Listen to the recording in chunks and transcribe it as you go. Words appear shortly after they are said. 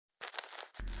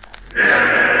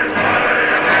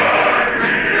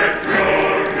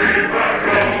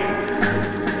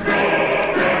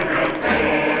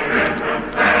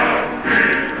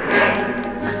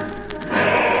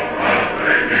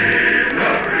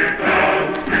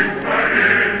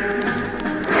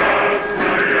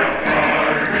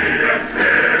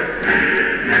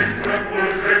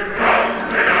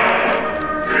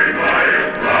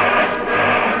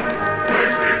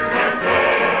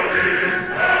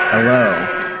Hello,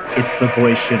 it's the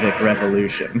Bolshevik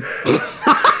Revolution.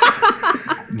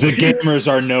 The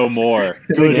gamers are no more.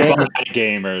 Goodbye,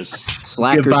 gamers.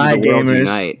 Slackers Goodbye, of the world gamers.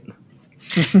 unite.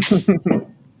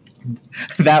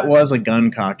 That was a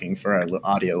gun cocking for our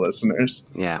audio listeners.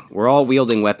 Yeah, we're all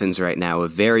wielding weapons right now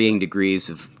of varying degrees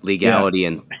of legality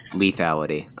and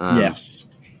lethality. Yes.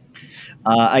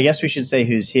 I guess we should say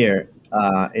who's here.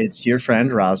 It's your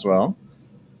friend Roswell.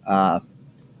 I'm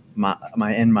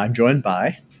joined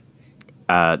by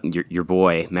your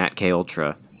boy Matt K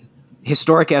Ultra.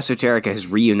 Historic Esoterica has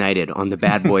reunited on the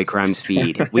Bad Boy Crimes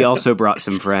feed. We also brought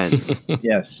some friends.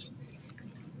 Yes,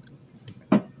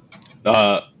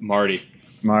 Marty.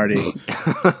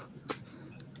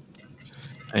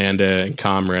 And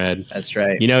Comrade. That's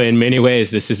right. You know, in many ways,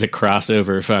 this is a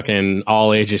crossover fucking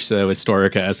all ages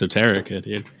Historica Esoterica,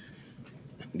 dude.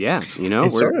 Yeah, you know, It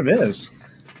we're sort of is.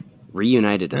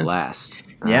 reunited at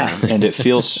last. Yeah. And it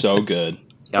feels so good.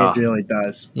 Oh, It really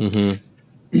does.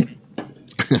 Mm-hmm.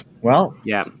 Well,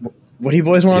 yeah. what do you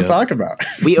boys want Yeah. to talk about?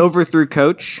 We overthrew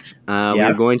Coach. Yeah.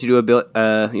 We're going to do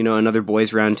another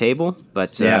boys round table,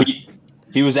 but Yeah.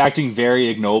 He was acting very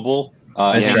ignoble.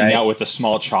 That's Hanging right. out with a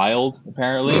small child,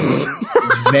 apparently.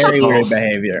 Very So- weird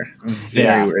behavior.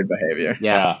 Very weird behavior.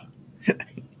 yeah, you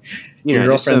Your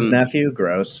know, just girlfriend's some, nephew?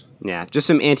 Gross. yeah, just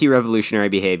some anti-revolutionary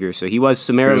behavior. So he was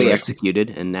summarily Really?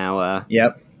 executed, and now,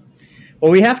 Yep.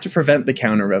 Well, we have to prevent the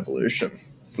counter-revolution.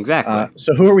 exactly.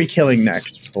 So who are we killing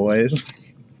next, boys?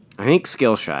 I think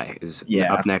Skillshy is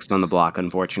Yeah. up next on the block,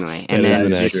 unfortunately, And and then then the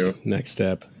that's next, true. next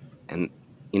step. and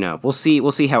you know we'll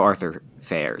see how Arthur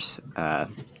fares.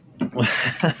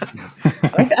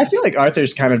 I feel like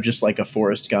Arthur's kind of just like a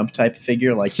Forrest Gump type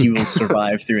figure. Like he will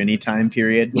survive through any time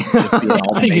period. Just be in all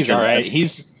I think he's major all right.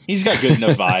 events. He's got good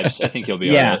enough vibes. I think he'll be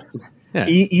Yeah. all right. Yeah.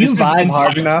 You This is vibe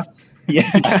hard entire- enough. Yeah.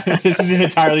 This is an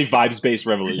entirely vibes-based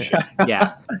revolution.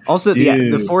 Yeah. Also, the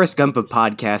Dude. Forrest Gump of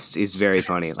podcast is very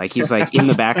funny. Like he's like in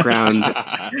the background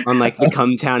on like the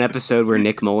Come Town episode where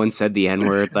Nick Mullen said the N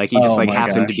word. Like he just Oh like my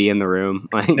happened gosh. to be in the room.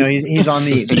 Like No, he's on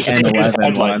the N11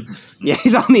 Headline. one. yeah,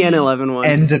 he's on the N11 one.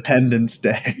 Independence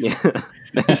Day. yeah.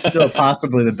 It's still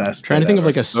possibly the best. Trying to bit think of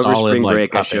like a Over solid spring like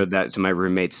break, I puppet. showed that to my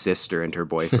roommate's sister and her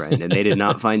boyfriend, and they did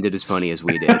not find it as funny as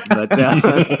we did. But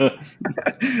ever.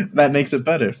 That makes it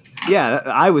better. yeah,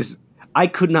 I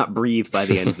could not breathe by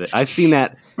the end of it. I've seen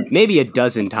that maybe a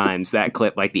dozen times, that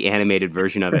clip, like the animated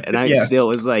version of it, and I Yes. still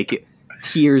was like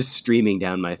tears streaming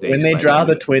down my face. When they by draw end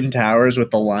the of it. Twin Towers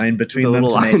with the line The between them little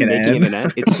to make line an making end. an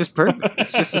end, it's just perfect.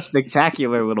 It's just a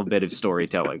spectacular little bit of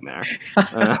storytelling there.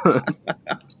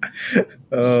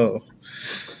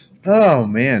 Oh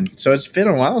man. So it's been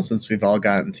a while since we've all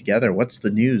gotten together. What's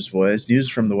the news, boys? News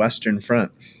from the Western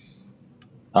Front.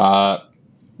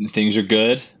 Things are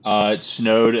good. It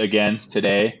snowed again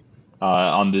today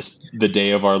on the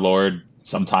day of our Lord,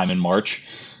 sometime in March,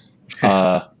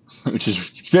 which is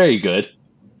very good.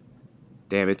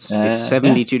 Damn, it's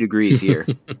 72 degrees here.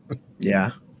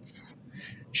 Yeah.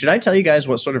 Should I tell you guys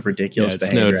what sort of ridiculous Yeah, it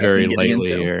behavior snowed I've very been getting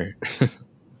lately into? here.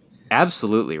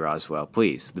 Absolutely, Roswell.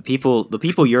 Please, the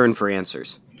people yearn for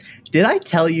answers. Did I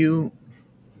tell you?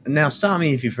 Now, stop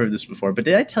me if you've heard this before, but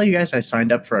did I tell you guys I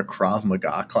signed up for a Krav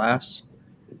Maga class?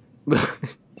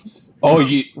 Oh,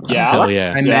 yeah? Hell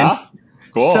yeah. I Yeah? meant-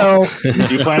 Cool. So,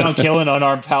 Do you plan on killing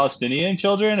unarmed Palestinian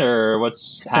children, or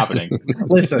what's happening?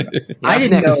 listen, I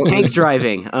didn't know. Next, It tank was,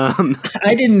 driving.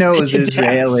 I didn't know it was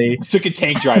Israeli. Took a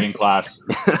tank driving class.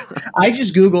 I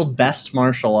just Googled best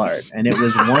martial art, and it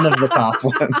was one of the top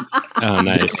ones. Oh,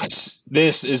 nice.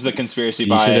 This is the conspiracy You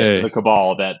by should, the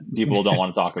cabal that people don't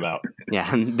want to talk about. Yeah,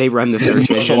 and they run the search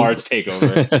Martial arts engines.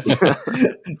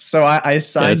 takeover. So I Yeah,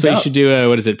 signed that's what you up. should do.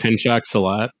 What is it? Pinchok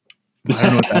Salat? I don't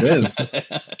know what that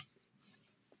is.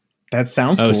 That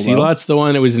sounds Oh, cool. though. Silat's the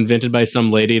one that was invented by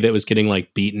some lady that was getting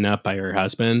like beaten up by her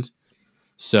husband.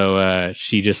 So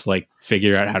she just like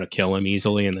figured out how to kill him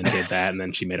easily and then did that. And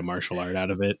then she made a martial art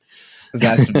out of it.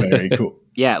 That's very cool.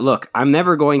 Yeah, look, I'm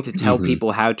never going to tell Mhm.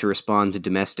 people how to respond to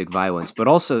domestic violence, but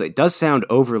also it does sound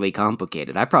overly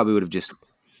complicated. I probably would have just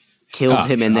killed Oh,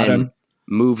 him and shot then him.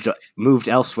 moved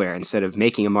elsewhere instead of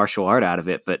making a martial art out of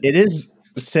it. But It is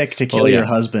sick to kill Well, yeah. your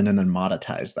husband and then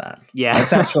monetize that. yeah,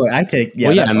 That's actually I take. Yeah,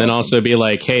 well, yeah, that's and then awesome. also be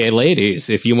like, "Hey, ladies,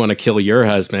 if you want to kill your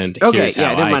husband, Okay, here's yeah,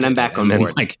 how never I mind, I'm did back it." on And then,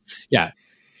 board. Like, yeah,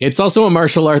 It's also a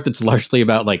martial art that's largely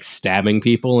about like stabbing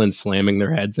people and slamming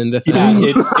their heads into things.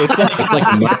 Yeah,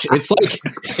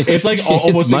 it's like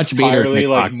almost much meaner entirely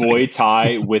like kickboxing. Muay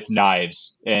Thai with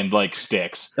knives and like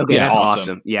sticks. Okay, It's that's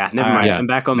awesome. Yeah, never mind. Yeah. I'm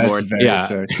back on That's board. very Yeah.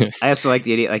 sick. I also like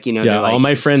the idea, like, Yeah, they're like, all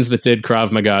my friends that did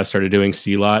Krav Maga started doing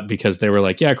Silat because they were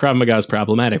like, yeah, Krav Maga is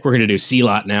problematic. We're going to do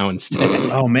Silat now instead.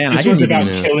 Oh man, This one's about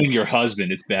know. killing your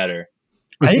husband. It's better.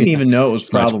 I didn't even know it was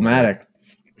It's much problematic.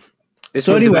 this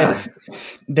So one's anyway, about-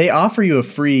 they offer you a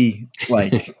free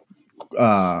what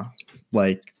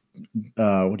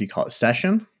do you call it,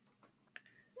 session?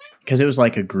 Because it was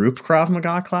like a group Krav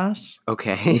Maga class,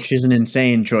 okay. which is an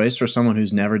insane choice for someone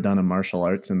who's never done a martial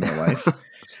arts in their life.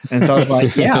 And so I was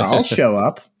like, yeah, I'll show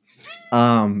up.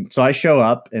 So I show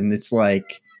up, and it's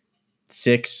like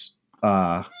 6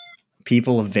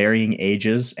 people of varying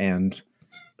ages and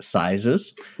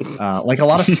sizes, like a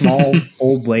lot of small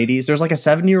old ladies. There's like a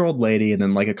 70-year-old lady, and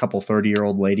then like a couple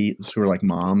 30-year-old ladies who are like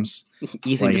moms.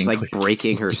 Ethan just like Like-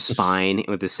 breaking her spine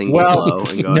with a single Well, blow.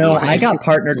 And going, No, like, I got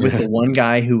partnered with the one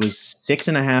guy who was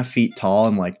 6.5 feet tall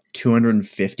and like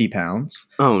 250 pounds.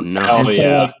 oh no. Oh, And so,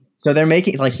 yeah. like, so they're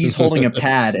making like he's holding a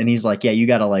pad, and he's like, "Yeah, you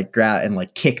got to like grab and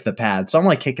like kick the pad." So I'm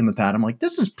like kicking the pad. I'm like,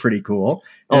 "This is pretty cool."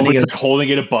 Oh, And he like goes, holding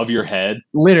it above your head.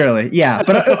 literally, yeah.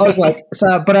 But I was like,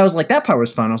 but I was like, that part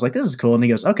was fun. I was like, "This is cool." And he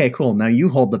goes, "Okay, cool. Now you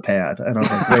hold the pad." And I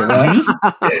was like, "Wait,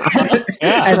 what?"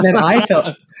 And then I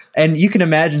felt, and you can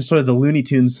imagine sort of the Looney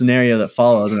Tunes scenario that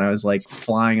followed, and I was like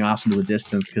flying off into the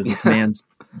distance because this man's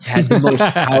had the most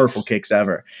powerful kicks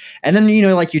ever. And then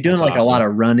like you're doing That's like a lot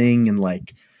of running and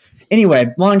like. Anyway,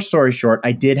 long story short,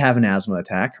 I did have an asthma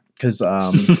attack because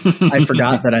I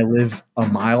forgot that I live in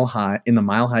the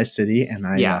Mile High City, and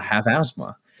I Yeah. have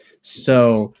asthma.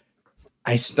 So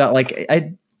I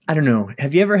I don't know.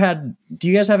 Have you ever had? Do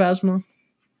you guys have asthma?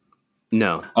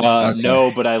 No. Okay.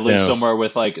 No, but I live No. somewhere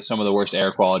with like some of the worst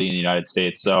air quality in the United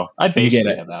States, so I get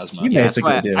basically it. have asthma. You Yeah, that's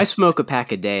basically why do. I smoke a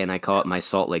pack a day, and I call it my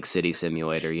Salt Lake City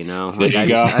simulator. You know, There you I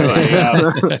go.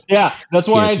 I- Yeah, that's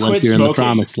why I It's like quit you're in the smoking.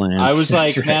 promised land. I was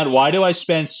That's like, right. man, why do I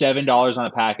spend $7 on a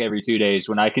pack every 2 days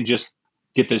when I can just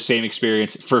get the same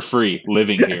experience for free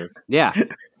living here? yeah.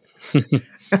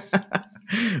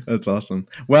 That's awesome.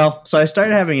 Well, so I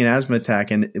started having an asthma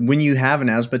attack, and when you have an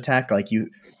asthma attack, like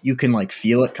you can like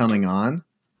feel it coming on,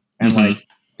 and Mhm. like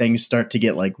things start to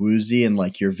get like woozy, and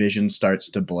like your vision starts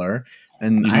to blur.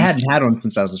 And I Mhm. hadn't had one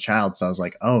since I was a child, so I was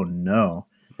like, oh no.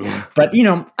 Yeah. But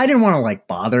I didn't want to like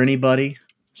bother anybody,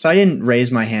 so I didn't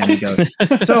raise my hand and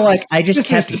go. So like I just This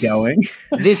kept is- going.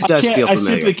 This does feel I familiar.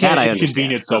 simply That can't I understand.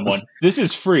 inconvenience someone. This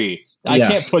is free. I Yeah.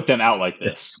 can't put them out like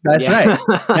this. That's Yeah.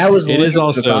 right. That was It is literally the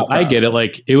also, thought I get it. process.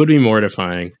 Like, it would be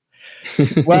mortifying.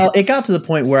 Well, it got to the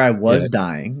point where I was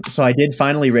dying. So I did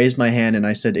finally raise my hand and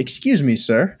I said, "Excuse me,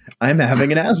 sir. I'm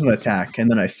having an asthma attack." And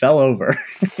then I fell over.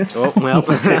 Oh, well.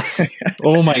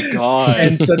 Oh my god.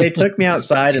 And so they took me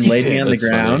outside and laid me on the That's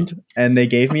funny. ground, and they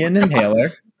gave me an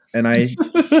inhaler, and I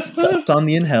sucked on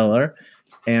the inhaler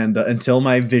and until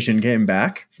my vision came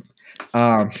back.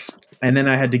 And then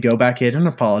I had to go back in and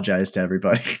apologize to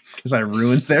everybody because I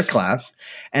ruined their class.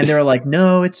 And they were like,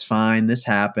 "No, it's fine. This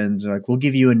happens." They're like, "We'll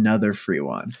give you another free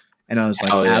one." And I was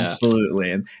like, Hell yeah.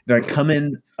 "Absolutely." And they're like, "Come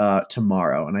in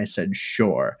tomorrow." And I said,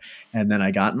 "Sure." And then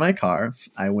I got in my car.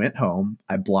 I went home.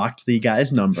 I blocked the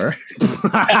guy's number.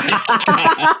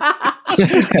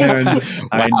 And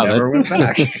I Wow, never went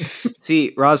back.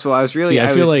 See, Roswell, I was really. See, I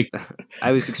feel like-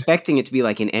 I was expecting it to be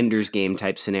like an Ender's Game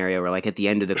type scenario, where like at the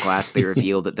end of the class they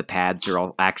reveal that the pads are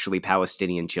all actually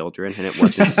Palestinian children, and it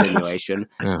wasn't a simulation.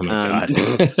 Oh my Um, god.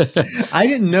 I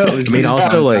didn't know it was. I mean, used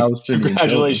also, on like, Palestinian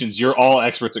Congratulations, you're all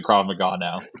experts at Krav Maga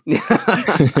now.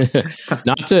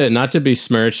 not to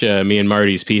besmirch me and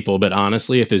Marty's people, but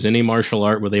honestly, if there's any martial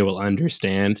art where they will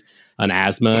understand an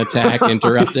asthma attack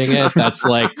interrupting it, that's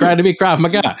like try to be Krav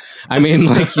Maga. I mean,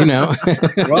 like, children.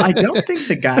 Well, I don't think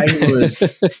the guy who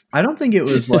was. I don't think it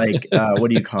was like what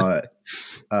do you call it?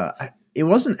 It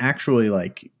wasn't actually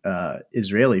like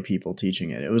Israeli people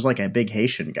teaching it. It was like a big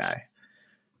Haitian guy,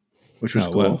 which was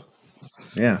Oh, cool. well.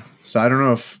 Yeah. So I don't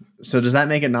know if. So does that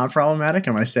make it not problematic?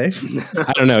 Am I safe?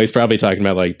 I don't know. He's probably talking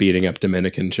about like beating up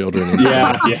Dominican children.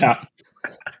 Yeah, yeah.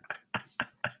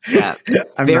 Yeah,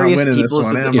 I'm not various winning this peoples,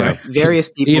 one, of am the, I? various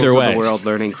peoples Either of way. the world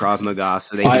learning Krav Maga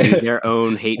so they can do their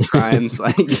own hate crimes.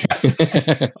 Like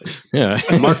Yeah.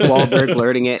 Mark Wahlberg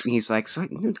learning it, and he's like, so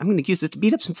 "I'm going to use this to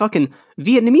beat up some fucking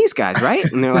Vietnamese guys, right?"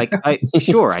 And they're like,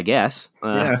 "Sure, I guess."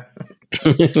 Yeah.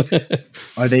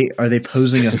 Are they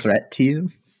posing a threat to you?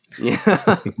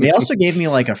 Yeah. They also gave me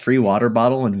like a free water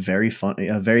bottle and a very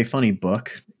funny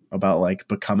book about like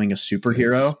becoming a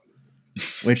superhero,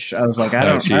 which I was like, I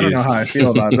don't know jeez. how I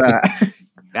feel about that.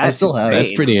 That's still have it. insane.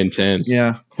 That's pretty intense.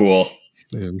 Yeah. Cool.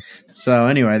 Yeah. So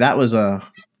anyway, that was a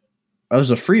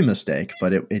free mistake,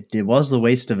 but it was the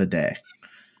waste of a day.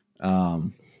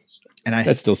 And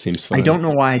That still seems fun. I don't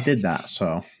know why I did that.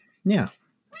 So yeah.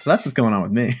 So that's what's going on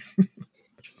with me.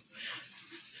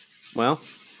 Well,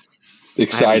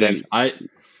 Exciting. I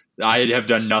have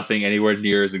done nothing anywhere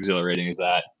near as exhilarating as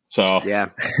that. So yeah.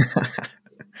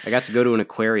 I got to go to an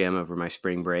aquarium over my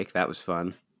spring break. That was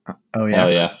fun. Oh yeah.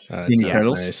 hell yeah. Seen That sounds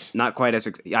turtles? nice. Not quite as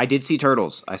I did see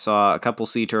turtles. I saw a couple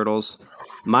sea turtles.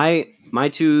 My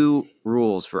two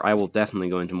rules for I will definitely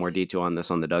go into more detail on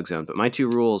this on the Doug Zone, but my two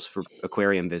rules for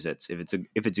aquarium visits, if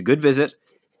it's a good visit,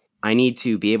 I need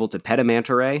to be able to pet a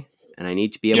manta ray and I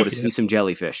need to be able to see some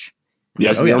jellyfish. And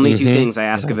Yep. those are the only two Mhm. things I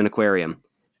ask of an aquarium.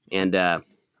 And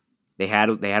they had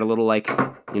a little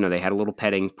they had a little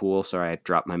petting pool. Sorry, I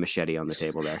dropped my machete on the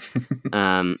table there.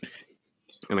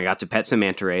 And I got to pet some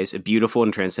manta rays, a beautiful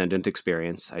and transcendent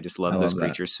experience. I just love those love that.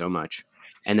 creatures so much.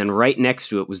 And then right next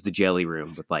to it was the jelly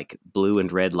room with like blue and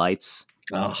red lights.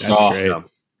 Oh, That's Oh, great. So,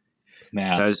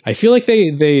 Man. so I was, I feel like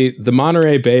the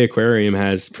Monterey Bay Aquarium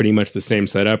has pretty much the same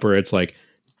setup where it's like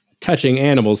touching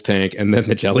animals tank and then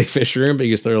the jellyfish room,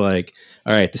 because they're like,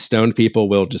 all right, the stoned people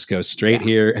will just go straight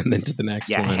here and then to the next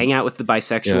one. hang out with the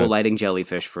bisexual Yeah. lighting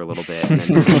jellyfish for a little bit.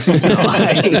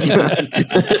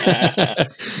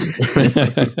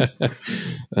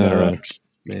 And then,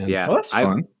 Man. yeah, well, that's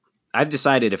fun. I've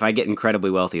decided if I get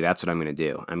incredibly wealthy, that's what I'm going to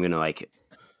do. I'm going to like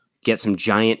get some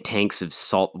giant tanks of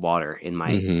salt water in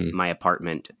my Mhm. my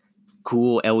apartment,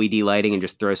 cool LED lighting, and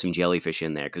just throw some jellyfish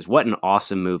in there. Because what an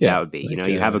awesome move Yeah, that would be. You know,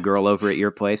 like, you have a girl over at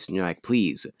your place, and you're like,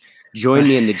 please join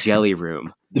me in the jelly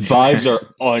room. The vibes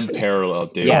are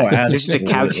unparalleled, dude. Yeah, Oh, there's just a couch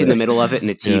in absolutely. the middle of it and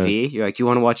a TV. You're like, do you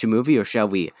want to watch a movie or shall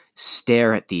we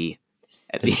stare at the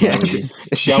jellies.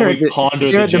 Shall stare we at the- ponder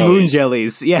stare the at the moon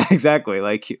jellies? jellies? Yeah, exactly.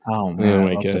 Like, Oh man, Oh, I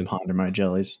my love to God. ponder my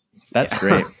jellies. That's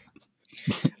great.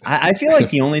 I feel like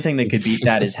the only thing that could beat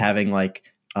that is having like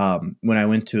when I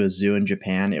went to a zoo in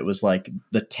Japan, it was like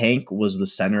the tank was the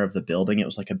center of the building. It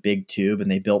was like a big tube, and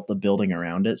they built the building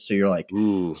around it. So you're like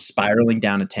ooh, spiraling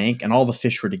down a tank, and all the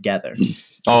fish were together.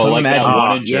 Oh, So like that imagine-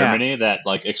 one in yeah. Germany that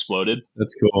like exploded.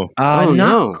 That's cool.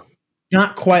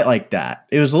 Not quite like that.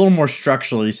 It was a little more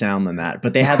structurally sound than that,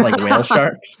 but they had like whale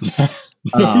sharks.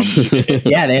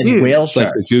 Yeah, they had Dude, whale It's like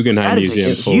sharks. the Guggenheim that is a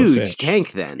Museum full of huge fish.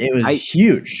 tank. Then It was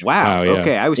huge. wow. Oh, yeah.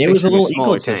 Okay, I was. It was a picturing little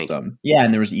smaller tank. ecosystem. Yeah,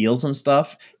 and there was eels and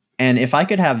stuff. And if I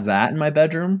could have that in my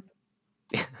bedroom,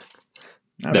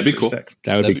 That'd be cool. Sick.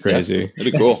 That would be crazy.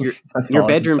 That'd be cool. That's Your all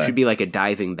I can bedroom say. should be like a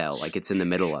diving bell, like it's in the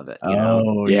middle of it. You know?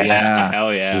 Oh Yeah, yeah.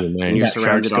 hell yeah. Ooh, And nice. you're Yeah,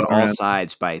 surrounded sharks on going all around.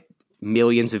 sides by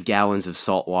millions of gallons of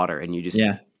salt water, and you just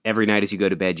Yeah. every night as you go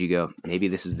to bed, you go, maybe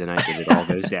this is the night that it all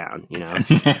goes down. You know?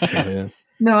 Yeah.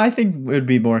 No, I think it would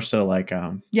be more so like,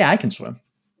 yeah, I can swim.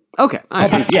 Okay, all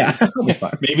right. Yeah, I'll be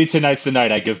fine. Maybe tonight's the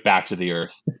night I give back to the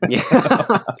earth. Yeah.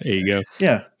 There you go.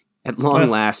 Yeah, At long Well-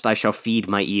 last, I shall feed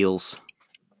my eels.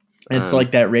 it's Um,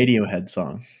 like that Radiohead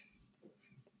song.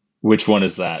 Which one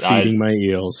is that? Feeding my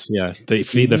eels. Yeah. The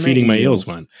Feeding feeding my my eels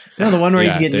eels. one. No, the one where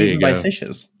he's Yeah, getting there you eaten by go.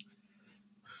 fishes.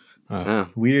 Oh.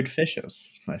 Weird fishes,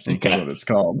 I think is Okay. what it's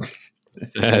called.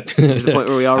 That- This is the point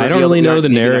where we all I don't reveal really that we know aren't the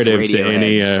big enough narrative to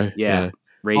any. Radioheads. Yeah.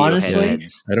 Radiohead Honestly,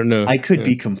 heads. I don't know. I could Yeah.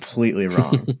 be completely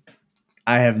wrong.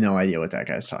 I have no idea what that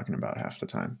guy's talking about half the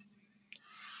time.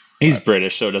 He's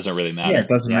British, so it doesn't really Yeah, matter. it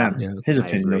doesn't Yeah. matter. Yeah. His I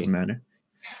opinion agree. doesn't matter.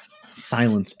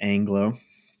 Silence Anglo.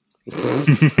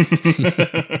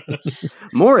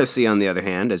 Morrissey, on the other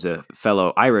hand, as a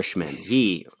fellow Irishman,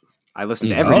 I listened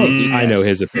to everything. Oh, he I says. know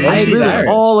his I opinion. He's agree with Irish.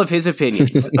 all of his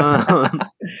opinions.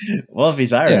 Well, if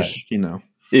he's Irish, you know.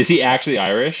 Is he actually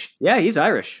Irish? Yeah, he's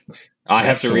Irish. I have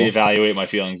That's to cool. reevaluate my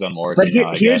feelings on Morrissey. But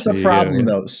now, I here's guess. the There you go, problem, yeah.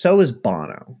 though. So is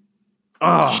Bono.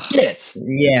 Oh, Shit.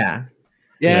 Yeah.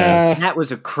 Yeah. that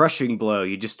was a crushing blow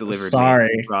you just delivered. Sorry.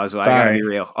 me, Roswell. I gotta Sorry. be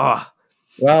real. Oh,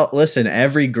 Well, listen,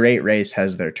 every great race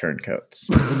has their turncoats.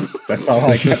 That's all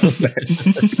I gotta say.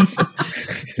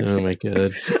 Oh my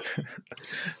god.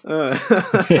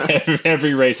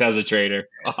 Every race has a traitor.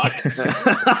 Fuck.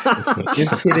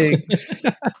 Just kidding.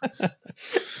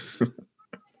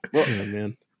 Oh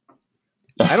man.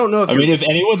 I don't know if I mean, if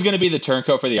anyone's going to be the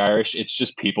turncoat for the Irish, it's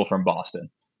just people from Boston.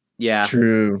 yeah.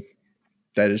 True.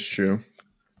 That is true.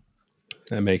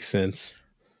 That makes sense.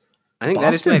 I think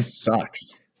Boston that is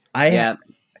sucks. yeah.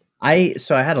 I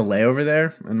had a layover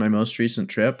there on my most recent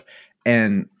trip,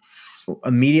 and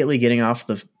immediately getting off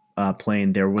the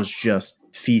plane, there was just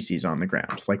feces on the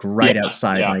ground, like right Yeah,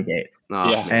 outside yeah. my gate. Oh,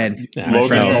 Yeah. man. And Yeah, my Logan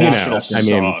friend, you Hospital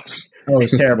know, I mean- sucks. oh, it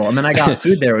was terrible. And then I got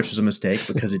food there, which was a mistake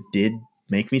because it did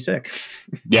make me sick.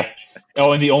 Yeah.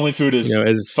 Oh, and the only food is You know,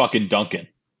 as fucking Dunkin'.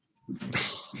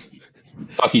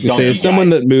 Fucky You say, donkey as someone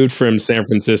guy. that moved from San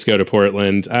Francisco to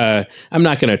Portland, I'm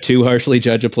not going to too harshly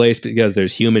judge a place because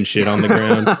there's human shit on the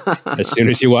ground as soon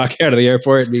as you walk out of the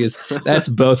airport, because that's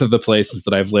both of the places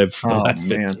that I've lived for the last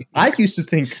 15. I used to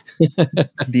think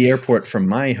the airport from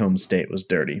my home state was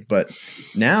dirty, but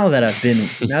now that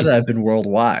I've been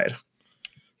worldwide,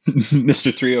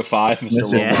 Mr. 305, Mr.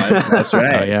 Mr. Worldwide. That's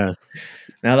right. Oh, yeah.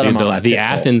 Now that Dude, I'm on the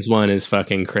Athens one is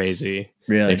fucking crazy.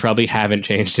 really, They probably haven't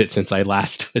changed it since I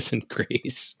last was in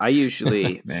Greece. I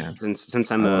usually, man,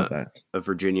 since I I'm love that. a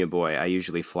Virginia boy, I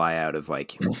usually fly out of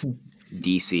like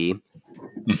DC.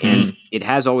 Mhm. And it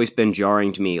has always been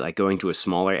jarring to me, like going to a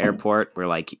smaller airport where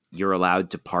like you're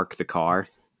allowed to park the car.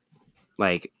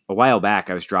 Like a while back,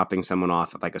 I was dropping someone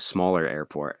off at like a smaller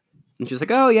airport, and she's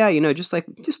like, "Oh yeah, just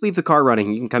leave the car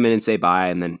running. You can come in and say bye,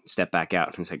 and then step back out."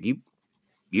 And it's like, "You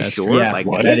That's sure?" Yeah, Like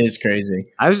what? that is crazy.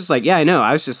 I was just like, "Yeah, I know."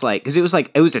 I was just like, because it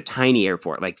was a tiny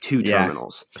airport, like 2 Yeah.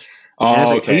 terminals. And I was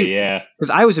Oh, like, okay, are you- yeah.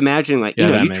 Because I was imagining, like, Yeah,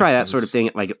 that you try makes that sort of sense. thing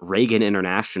at like Reagan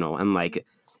International, and like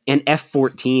an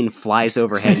F-14 flies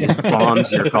overhead and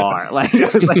bombs your car. Like, I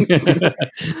was like,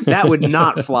 that would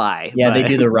not fly. Yeah, they but-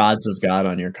 do the rods of God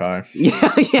on your car.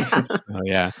 Yeah, yeah. Oh,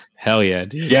 yeah. Hell yeah,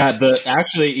 dude. Yeah,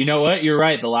 actually, you know what? You're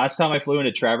right. The last time I flew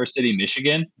into Traverse City,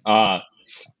 Michigan,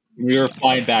 we were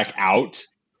flying back out.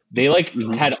 They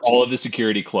had all of the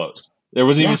security closed. There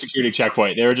wasn't even a security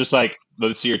checkpoint. They were just like,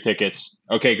 "Let's see your tickets.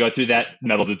 Okay, go through that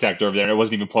metal detector over there." And it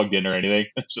wasn't even plugged in or anything.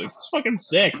 It's fucking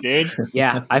sick, dude.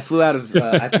 Yeah, I flew out of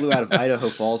Idaho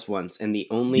Falls once, and the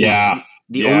only Yeah.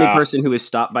 only person who was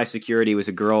stopped by security was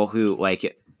a girl who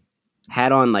like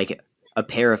had on like a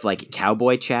pair of like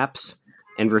cowboy chaps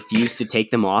and refused to take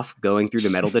them off going through the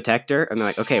metal detector. And they're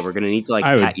like, "Okay, we're gonna need to like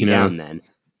I would, pat you you know, down then."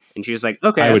 And she was like,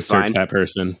 "Okay, I would that's search fine." that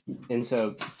person. And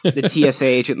so the TSA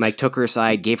agent like took her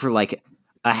aside, gave her like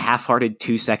a half-hearted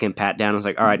 2-second pat down. I was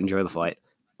like, "All right, enjoy the flight."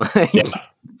 Yeah.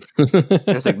 I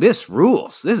was like, "This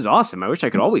rules. This is awesome. I wish I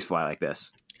could always fly like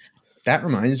this." That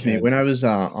reminds me, Okay. when I was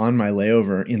on my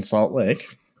layover in Salt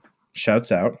Lake,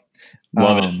 shouts out.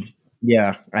 Love it.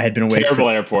 Yeah, I had been awake. Terrible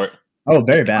airport.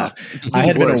 Very bad. I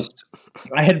had Worst.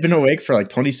 I had been awake for like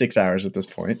 26 hours at this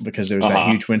point because there was that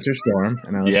Uh-huh. huge winter storm,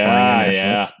 and I was flying Yeah, international.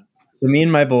 yeah. So me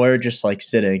and my boy are just like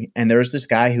sitting, and there was this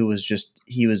guy who was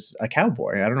he was a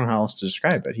cowboy. I don't know how else to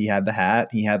describe it. He had the hat,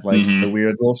 he had like Mhm. the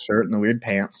weird little shirt and the weird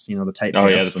pants, the tight Oh,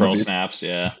 pants. yeah, the and pearl boots. snaps,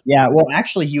 yeah. Yeah, well,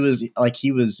 actually, he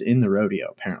was in the rodeo.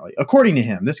 Apparently, according to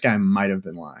him, this guy might have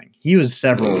been lying. He was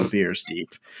several beers deep,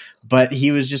 but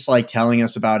he was just like telling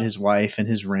us about his wife and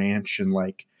his ranch and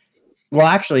like. Well,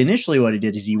 actually, initially, what he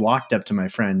did is he walked up to my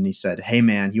friend and he said, "Hey,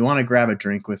 man, you want to grab a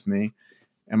drink with me?"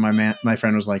 And my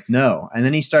friend was like, "No." And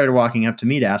then he started walking up to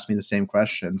me to ask me the same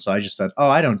question. So I just said, "Oh,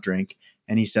 I don't drink."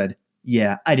 And he said,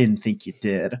 "Yeah, I didn't think you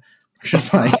did."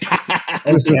 Just like,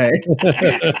 okay.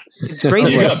 It's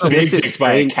crazy. You to got big solicit dicks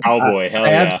by a strange- cowboy. Hell I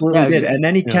yeah. absolutely Yeah, did. And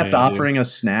then he yeah, kept yeah, dude. offering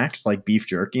us snacks like beef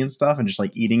jerky and stuff and just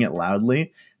like eating it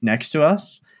loudly next to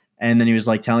us. And then he was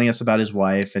like telling us about his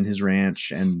wife and his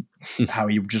ranch and how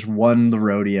he just won the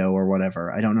rodeo or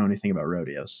whatever. I don't know anything about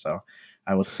rodeos, so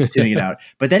I was tuning it out.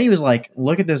 But then he was like,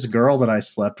 "Look at this girl that I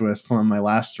slept with on my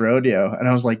last rodeo." And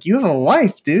I was like, "You have a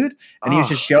wife, dude." And he was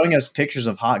just showing us pictures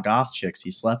of hot goth chicks he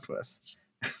slept with.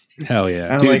 Hell And yeah.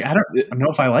 I'm Dude, like, I don't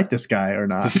know if I like this guy or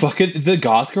not. The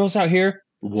goth girls out here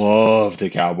love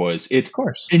the cowboys. It's Of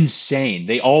course. insane.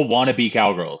 They all want to be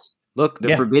cowgirls. Look, the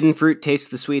Yeah. forbidden fruit tastes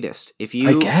the sweetest. If I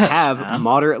you guess, have man.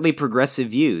 moderately progressive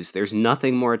views, there's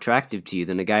nothing more attractive to you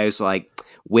than a guy who's like,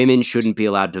 women shouldn't be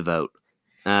allowed to vote.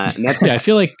 And that's Yeah, I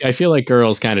feel like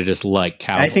girls kind of just like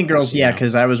cowboys. I think girls, you yeah, know?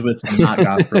 because I was with some hot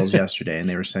goth girls yesterday, and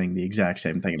they were saying the exact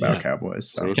same thing about Yeah.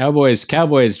 cowboys. So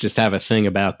Cowboys just have a thing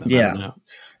about them. I Yeah. don't know.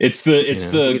 It's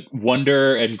the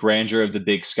wonder and grandeur of the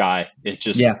big sky. It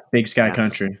just yeah, big sky Yeah.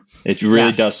 country. it really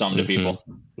Yeah. does something to Mhm. people.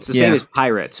 it's the same Yeah. as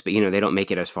pirates, but they don't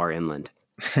make it as far inland.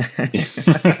 It's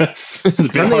a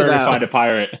bit harder to about- find a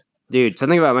pirate. Dude,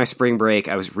 something about my spring break,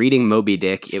 I was reading Moby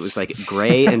Dick. It was like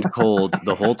gray and cold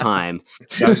the whole time.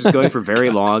 So I was just going for very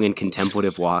long and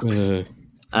contemplative walks. Uh,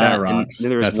 That And rocks. then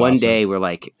there was That's one awesome. day where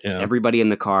like Yeah. everybody in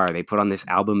the car, they put on this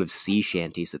album of sea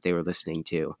shanties that they were listening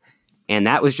to. And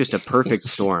that was just a perfect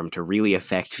storm to really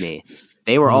affect me.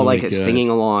 They were all Oh my like God. singing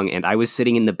along, and I was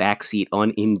sitting in the back seat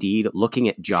on Indeed looking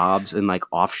at jobs in like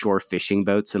offshore fishing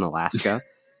boats in Alaska.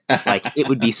 Like it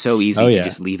would be so easy Oh, to yeah.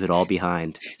 just leave it all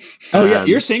behind. Oh yeah, Um,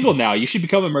 you're single now. You should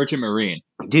become a merchant marine.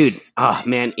 Dude, oh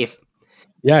man, if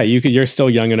yeah, you're still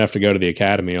young enough to go to the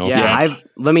academy. Also. yeah,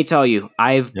 let me tell you,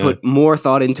 I've Yeah. put more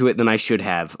thought into it than I should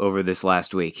have over this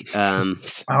last week. Oh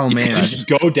You man, can just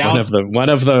go one down. of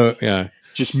the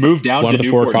Just move down one to of the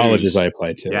four Newport colleges News. I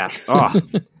applied to. yeah. Oh,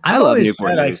 I I've love always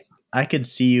Newport said News. I could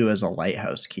see you as a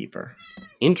lighthouse keeper.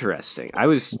 Interesting. I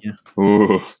was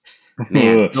Ooh.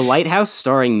 man, The Lighthouse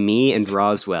starring me and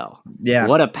Roswell. Yeah.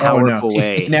 What a powerful no.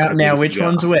 way. Now, for things to which go.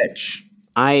 one's which?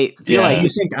 I feel Yeah. like Do you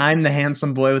think I'm the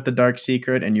handsome boy with the dark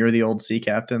secret, and you're the old sea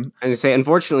captain? I say,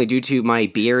 unfortunately, due to my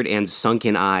beard and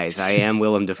sunken eyes, I am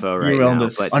Willem Dafoe right You're now.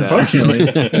 Willem But Unfortunately,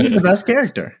 he's the best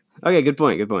character. okay, good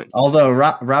point. Good point. Although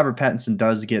Robert Pattinson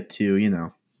does get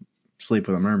to, sleep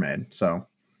with a mermaid, so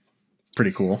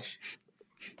pretty cool.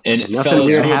 And Nothing fellas,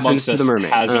 weird who happens amongst to us the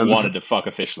mermaid. hasn't wanted to fuck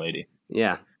a fish lady?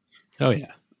 Yeah. Oh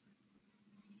yeah.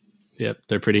 Yep,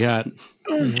 they're pretty hot.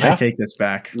 I take this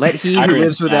back. Let he who Iris,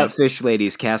 lives without man. fish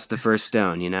ladies cast the first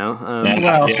stone. You know. Yeah.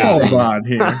 Well, Yeah. hold on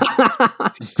here.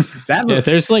 That Yeah,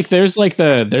 there's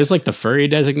the furry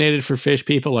designated for fish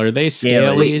people. Are they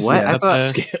Scalies. scalies? What? Is I that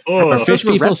thought- the- Oh, are fish Those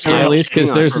were people reptiles. scalies? Because Hang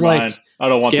on, there's never like mind. I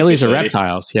don't want the scalies fish are lady.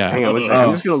 reptiles. Yeah. Hang on one second.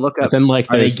 I'm just gonna look But up. then like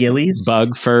Are they there's gillies?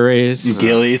 bug furries.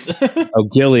 Gillies. Oh,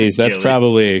 gillies. That's Gillies.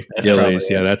 probably That's gillies. probably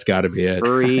Yeah, it. that's got to be it.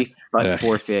 Furry, but Ugh.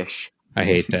 for fish. I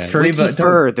hate that. Furry, Wiki but don't-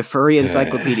 Fur, the furry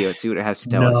encyclopedia. Let's see what it has to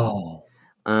tell us.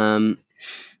 No.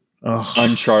 Ugh.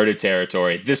 Uncharted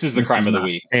territory. This is the This crime is of the not-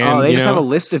 week. And, They you just know, have a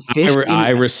list of fish. I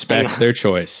hang respect on. their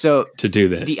choice So to do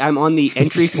this. I'm on the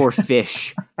entry for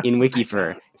fish in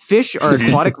WikiFur. Fish are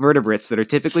aquatic vertebrates that are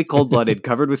typically cold-blooded,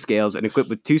 covered with scales, and equipped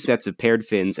with 2 sets of paired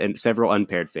fins and several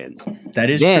unpaired fins. That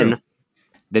is Then true.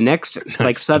 the next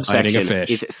Fighting a subsection fish.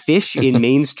 is fish in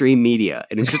mainstream media,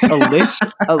 and it's just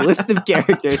a list of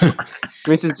characters.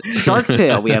 For instance, Shark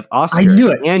Tale. We have Oscar,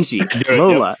 knew it. Angie, it.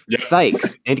 Lola, Yep.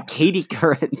 Sykes, and Katie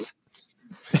Current.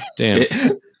 Damn.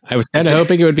 I was kind of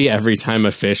hoping it would be every time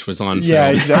a fish was on Yeah,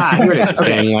 film. exactly. Here it is. Okay.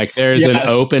 Saying like there's an Yeah.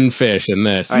 open fish in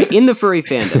this. All right, in the furry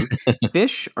fandom,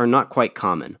 fish are not quite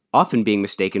common, often being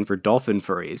mistaken for dolphin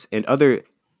furries and other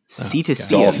cetaceans,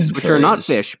 Dolphin which are not furries.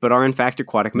 fish but are in fact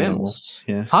aquatic mammals.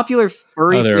 Yeah. Popular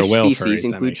furry Oh, they're fish whale species furries, that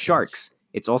include makes sense. sharks.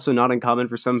 It's also not uncommon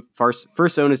for some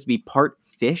fursonas to be part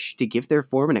fish to give their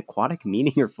form an aquatic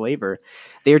meaning or flavor.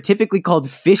 They are typically called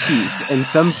fishies, and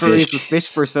some furries with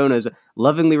fish personas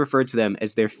lovingly refer to them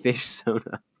as their fish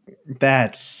sona.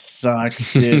 That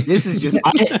sucks, dude. This is just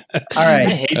All I right.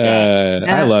 hate that.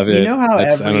 I love it. You know how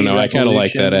That's- every I don't know. I kind of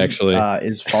like that revolution, actually.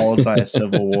 is followed by a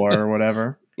civil war or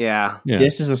whatever. yeah. Yeah.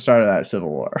 This is the start of that civil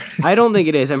war. I don't think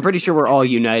it is. I'm pretty sure we're all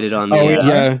united on the. Oh, yeah.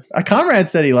 Yeah. A comrade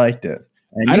said he liked it.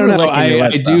 And I you don't were know. licking your I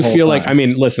lips do that whole feel like, time. I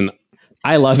mean, listen,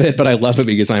 I love it, but I love it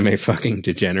because I'm a fucking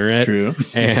degenerate. True.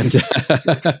 And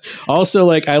also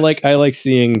like I like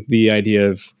seeing the idea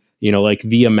of, like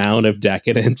the amount of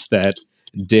decadence that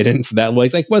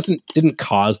didn't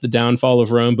cause the downfall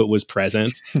of Rome, but was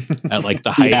present at like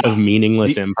the height Yeah. of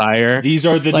meaningless empire. These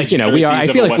are the Like, we are, I degeneracies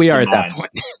of feel a like we are at Western that mind.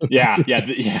 point.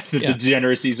 The Yeah.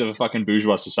 degeneracies of a fucking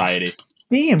bourgeois society.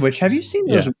 Speaking of which, have you seen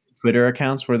those Yeah. Twitter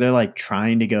accounts where they're like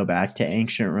trying to go back to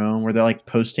ancient Rome, where they're like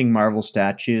posting Marvel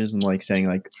statues and like saying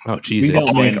like Oh we Jesus.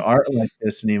 don't make And- art like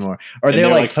this anymore, or And they're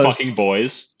they're like fucking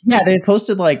boys. yeah, they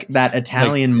posted like that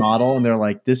Italian model, and they're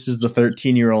like, this is the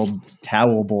 13-year-old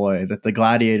towel boy that the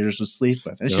gladiators would sleep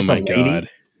with. And it's Oh just my a lady. god.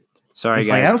 Sorry, It's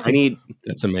like, guys. I don't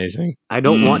That's amazing. I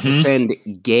don't want to Mhm.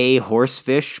 send "Gay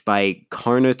Horsefish" by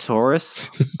Carnotaurus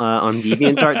on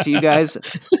DeviantArt to you guys,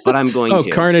 but I'm going Oh, to.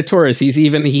 Carnotaurus. He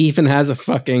even has a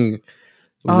fucking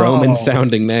Oh. Roman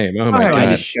sounding name. Oh my Why are you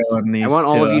god. showing these I want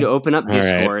all of to you to open up All right.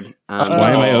 Discord.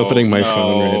 Why am I Oh, opening my no.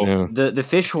 phone right now? The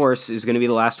fish horse is going to be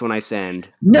the last one I send,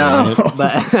 No,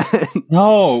 but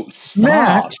No, stop,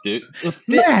 Matt. dude.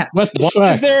 Matt, What the What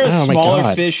fuck? is there a Oh my smaller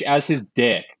God. fish as his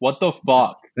dick? What the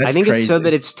fuck? that's I think crazy. it's so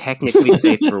that it's technically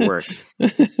safe for work.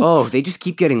 Oh, they just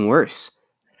keep getting worse.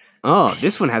 Oh,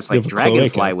 this one has You like have a dragonfly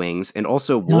cloaca. wings and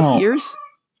also wolf No. ears.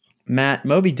 Matt,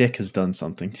 Moby Dick has done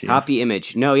something to you. Copy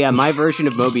image. No, yeah, my version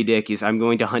of Moby Dick is I'm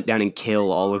going to hunt down and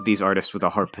kill all of these artists with a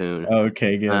harpoon.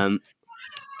 Okay, good. I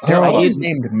They're did- always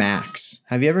named Max.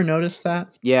 Have you ever noticed that?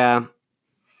 Yeah.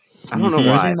 I don't know Mhm.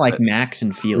 They're why. named like but- Max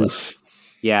and Felix.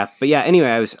 yeah, but yeah, anyway,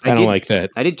 I don't like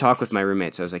that. I did talk with my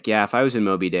roommates. I was like, yeah, if I was in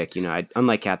Moby Dick,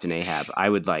 unlike Captain Ahab, I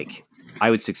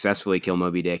would successfully kill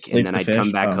Moby Dick, Sleep and then the I'd come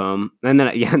fish? back Oh. home, and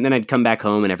then I'd come back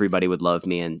home, and everybody would love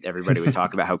me, and everybody would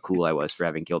talk about how cool I was for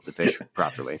having killed the fish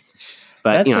properly.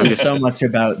 But That I'm says just, so much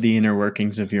about the inner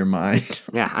workings of your mind.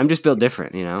 yeah, I'm just built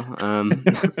different, Yeah.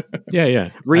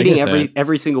 Reading I get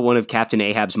every single one of Captain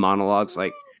Ahab's monologues,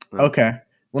 like, Okay.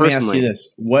 Let me ask Personally. you this.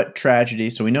 What tragedy,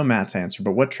 so we know Matt's answer,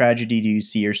 but what tragedy do you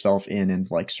see yourself in and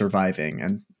like surviving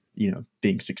and,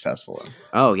 being successful in?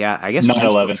 oh yeah, I guess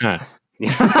 9/11. that.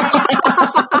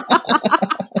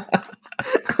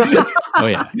 Oh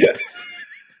yeah.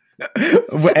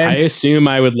 I assume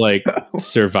I would like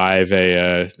survive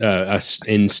a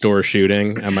in-store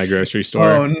shooting at my grocery store.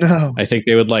 Oh no! I think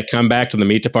they would like come back to the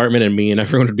meat department, and me and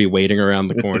everyone would be waiting around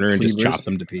the corner and just cleavers. chop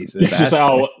them to pieces. It's just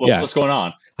what's going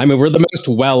on? I mean, we're the most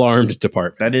well-armed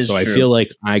department. That is so. true. I feel like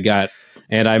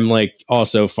and I'm like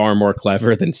also far more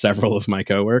clever than several of my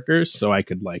coworkers, so I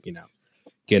could like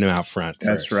get them out front.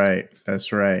 That's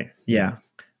first. right. Yeah.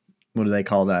 What do they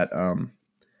call that?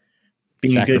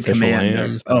 Being a good Sacrificial commander.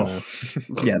 lambs,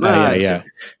 Yeah. yeah.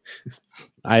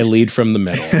 I lead from the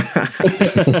middle.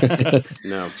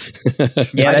 No.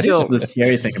 Yeah, that feel- is the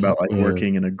scary thing about like Mm.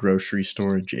 working in a grocery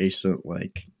store adjacent,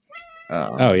 like.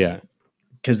 Oh yeah.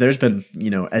 Because there's been,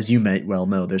 as you might well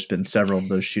know, there's been several of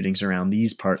those shootings around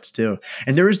these parts too.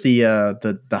 And there was the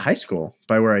high school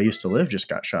by where I used to live just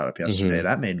got shot up yesterday. Mhm.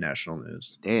 That made national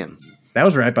news. Damn. That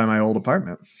was right by my old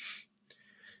apartment.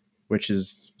 Which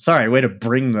is way to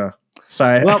bring the.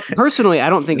 Sorry. Well, personally, I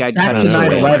don't think I'd back touch to it.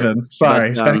 9/11.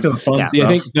 Sorry, But, back to the fun yeah. stuff.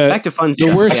 I think Back to fun the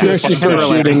stuff. worst Yeah, grocery store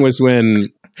 9/11. shooting was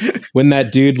when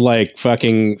that dude like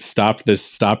fucking stopped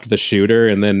the shooter,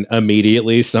 and then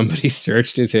immediately somebody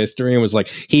searched his history and was like,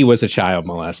 he was a child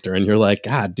molester, and you're like,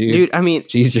 God, dude, I mean,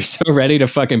 jeez, you're so ready to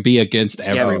fucking be against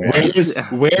everyone.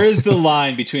 Where is the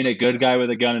line between a good guy with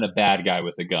a gun and a bad guy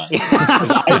with a gun?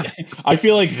 'Cause I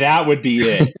feel like that would be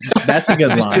it. That's a good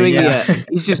line. doing Yeah.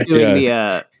 he's just doing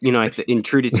like in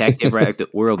True Detective, right? Like the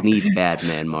world needs bad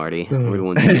men, Marty. We're the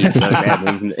ones who need other bad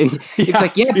men. And it's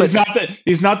like, yeah, but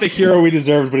he's not the hero we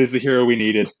deserved, but he's the hero we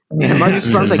needed. and Marty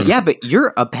Strong's like, yeah, but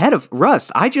you're a pedophile.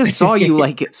 Rust, I just saw you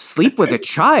like sleep with a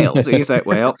child. And he's like,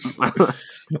 well,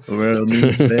 The world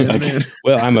needs bad men.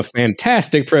 Well, I'm a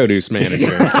fantastic produce manager.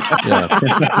 Yeah.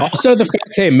 Also, the fact,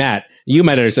 hey, Matt, you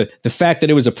might understand the fact that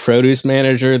it was a produce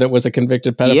manager that was a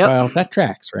convicted pedophile. That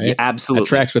tracks, right? yeah, absolutely. That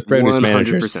tracks with produce 100%.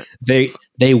 managers.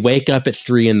 They wake up at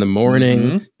 3 a.m.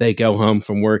 Mhm. They go home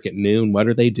from work at noon. What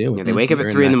are they doing? Yeah, they wake up They're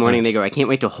at in 3 in the that morning. house. They go, I can't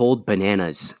wait to hold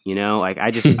bananas. Like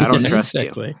I don't trust you.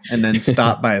 Exactly. And then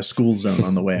stop by a school zone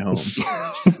on the way home.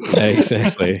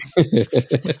 Exactly.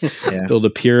 Yeah. Build a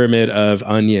pyramid of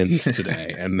onions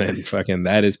today, and then fucking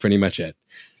that is pretty much it.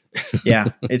 Yeah.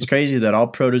 It's crazy that all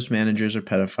produce managers are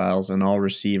pedophiles and all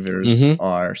receivers Mhm.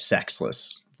 are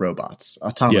sexless robots,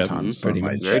 automatons, some pretty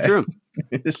might much. say. Very true.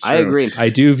 It's I true. agree. I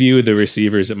do view the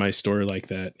receivers at my store like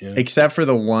that. Yeah. Except for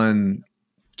the one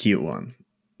cute one.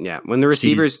 Yeah, when the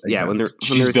receivers, She's when the built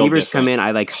receivers come different. in,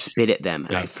 I like spit at them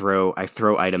and Yeah. I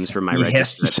throw items from my Yes.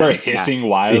 register. Start Yeah. hissing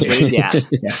wildly. Yeah,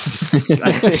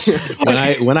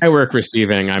 Yeah. when I work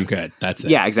receiving, I'm good. That's it.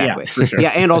 yeah, exactly. Yeah, for sure. Yeah,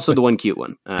 and also the one cute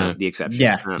one, Yeah. the exception.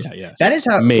 Yeah. Yeah. That is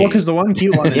how, Me. because the one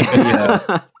cute one is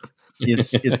yeah.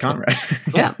 it's Conrad.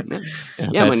 Yeah,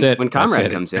 Yeah, when that's it. Conrad That's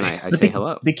it. comes in, I But say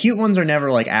hello. The cute ones are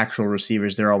never like actual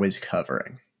receivers. They're always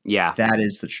covering. Yeah, That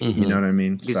is the truth. You know what I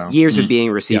mean? because So years of being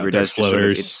a receiver Yeah, they're does just sort of,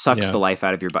 floaters. it sucks Yeah. the life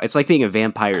out of your body. It's like being a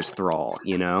vampire's thrall,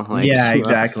 Like, yeah,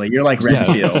 exactly. You're like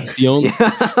Renfield. The only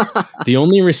the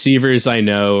only receivers I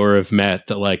know or have met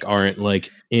that like aren't like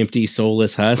empty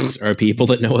soulless husks are people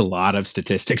that know a lot of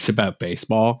statistics about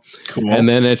baseball. Cool. And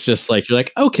then it's just like you're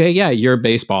like, okay, yeah, you're a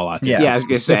baseball autistic. Yeah. I was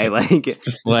gonna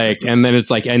say And then it's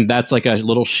like, and that's like a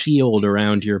little shield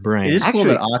around your brain. it is cool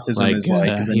Actually, that autism like, is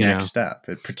like the you next know. step.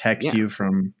 It protects Yeah. you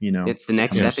from, it's the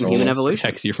next Yeah, step in human soulless. evolution.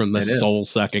 Protects you from the It is. soul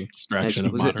sucking destruction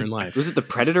of Was modern it, life. Was it the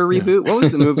Predator reboot? What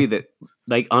was the movie that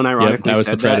like unironically Yep, that was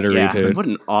said the Predator that? reboot. Yeah, what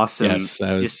an awesome Yes,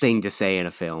 that was- just thing to say in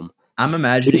a film. I'm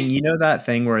imagining, that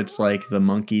thing where it's like the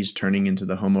monkeys turning into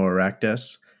the Homo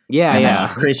erectus. Yeah, And yeah.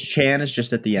 Chris Chan is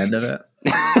just at the end of it.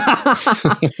 we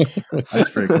That's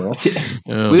pretty cool.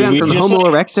 Oh, went we from just, Homo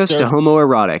like, erectus to start- Homo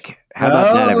erotic. How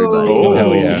about that, everybody? Oh,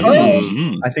 hell yeah.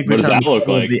 Mm. I think What we does found that look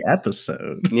the title of like? the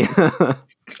episode. Yeah.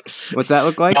 What's that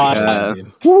look like?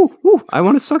 dude. Woo, woo, I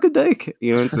want to suck a dick.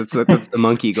 It's that's the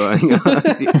monkey going. Why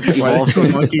does the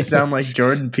monkey sound like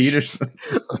Jordan Peterson?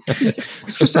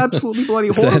 It's just absolutely bloody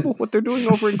Is that- horrible what they're doing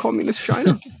over in communist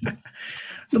China.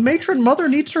 The matron mother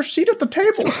needs her seat at the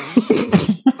table.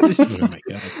 Oh my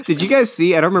God. Did you guys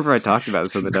see? I don't remember if I talked about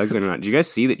this on the Doug Zone or not. Did you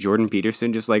guys see that Jordan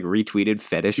Peterson just like retweeted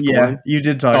fetish Yeah, porn? you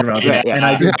did talk about yeah. this, and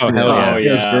I did. Oh, see hell that.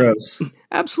 yeah. It was gross.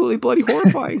 Absolutely bloody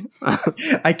horrifying.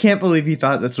 I can't believe he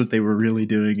thought that's what they were really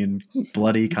doing in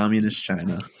bloody communist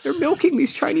China. They're milking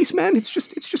these Chinese men. It's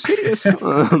just hideous.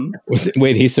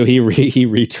 Wait, he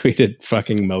retweeted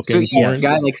fucking milking porn? this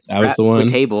guy like That was sat the to one? a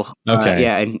table. Okay.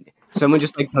 Yeah, and someone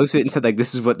just like posted it and said like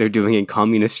this is what they're doing in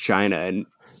communist China, and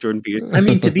Jordan Peterson. I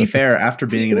mean, to be fair, after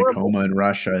being in a coma in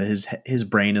Russia, his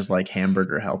brain is like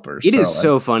Hamburger Helper. It is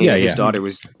so funny Yeah, that his yeah. daughter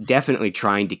was definitely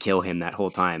trying to kill him that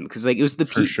whole time because like it was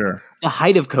for sure. the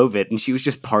height of COVID, and she was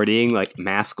just partying like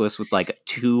maskless with like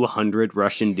 200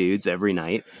 Russian dudes every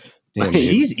night. Damn, dude.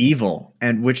 She's evil,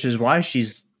 and which is why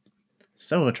she's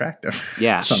so attractive.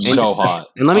 Yeah. So hot.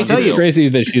 And let me tell It's you, crazy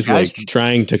that she's Guys- like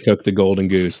trying to cook the golden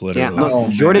goose, yeah, literally. look, Oh,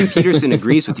 man. Jordan Peterson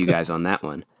agrees with you guys on that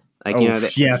one. Like you know,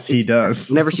 that, yes, he does.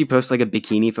 whenever she posts like a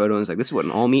bikini photo and it's like, this is what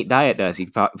an all meat diet does, he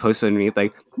posts underneath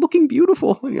like, looking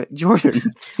beautiful. And you're like, Jordan,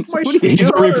 what are you He's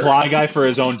a doing? reply guy for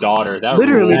his own daughter. That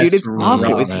Literally, rules. dude, it's That's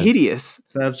awful. rough. It's hideous.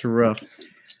 That's rough.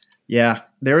 Yeah,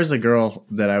 there was a girl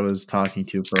that I was talking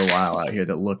to for a while out here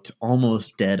that looked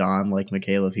almost dead on like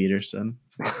Michaela Peterson.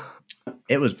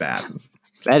 It was bad.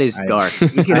 That is I- dark. You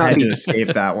I cannot had to be, escape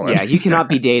that one. yeah, you cannot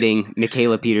be dating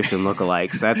Michaela Peterson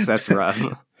lookalikes. That's rough.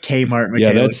 Kmart Yeah,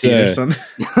 Michaela that's, Peterson.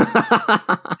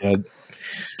 Yeah,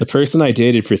 the person I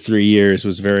dated for 3 years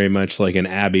was very much like an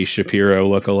Abby Shapiro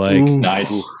lookalike. Ooh,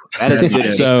 Nice. That is good.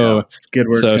 So Good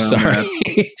work. so Conrad.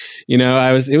 sorry.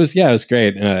 It was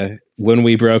great. When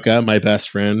we broke up, my best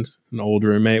friend, an old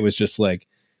roommate, was just like,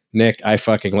 Nick, I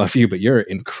fucking love you, but you're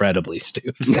incredibly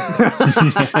stupid. And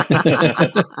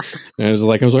I was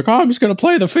like, oh, I'm just gonna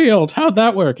play the field. How'd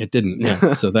that work? It didn't.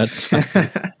 Yeah. So that's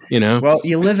Well,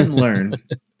 you live and learn,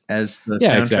 as the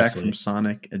Yeah, soundtrack exactly. from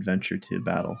Sonic Adventure 2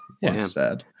 Battle Yeah. once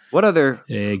said. What other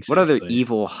Exactly.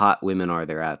 evil hot women are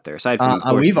there out there aside from of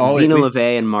course, we've always- Zena we-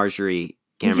 LaVey and Marjorie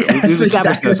Cameron? Yeah, We've that's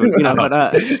established those ones,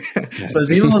 exactly but So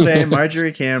Zena LaVey,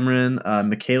 Marjorie Cameron,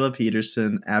 Michaela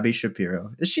Peterson, Abby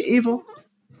Shapiro. Is she evil?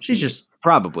 She's just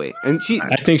probably. And she,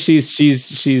 I think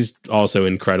she's also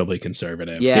incredibly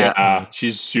conservative. yeah, Yeah,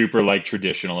 she's super like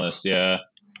traditionalist. Yeah.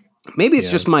 maybe it's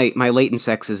Yeah. just my latent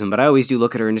sexism, but I always do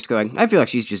look at her and just go, I feel like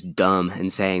she's just dumb in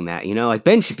saying that. You know, like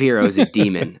Ben Shapiro is a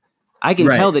demon. I can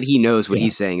Right. tell that he knows what Yeah.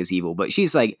 he's saying is evil, but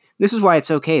she's like, this is why it's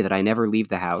okay that I never leave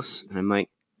the house. And I'm like,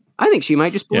 I think she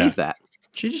might just believe that.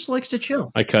 she just likes to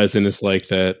chill. My cousin is like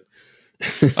that.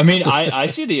 I mean, I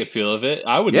see the appeal of it.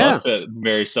 I would Yeah. love to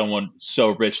marry someone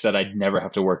so rich that I'd never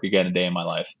have to work again a day in my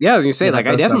life. Yeah, I was gonna say, Yeah, like,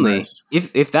 that I does sound definitely,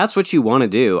 nice. if that's what you want to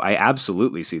do, I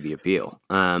absolutely see the appeal.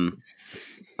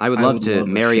 I would I love would to love a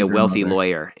marry a sugar wealthy mother.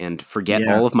 lawyer and forget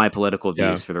Yeah. all of my political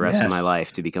views Yeah. for the rest of my Yes.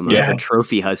 life to become a Yes.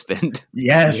 trophy husband.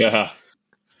 Yes. Yeah.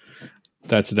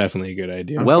 That's definitely a good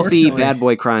idea. Wealthy Unfortunately- Bad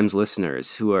Boy Crimes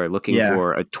listeners who are looking Yeah.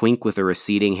 for a twink with a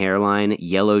receding hairline,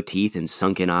 yellow teeth, and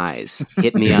sunken eyes,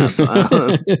 hit me up.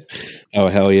 Oh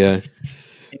hell yeah!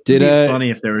 It'd Did be uh, funny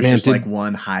if there was man, just did- like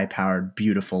one high-powered,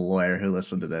 beautiful lawyer who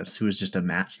listened to this, who was just a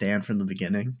Matt Stan from the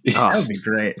beginning. Oh. That would be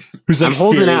great. Who's like I'm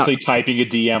holding out. furiously typing a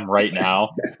DM right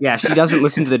now? Yeah, she doesn't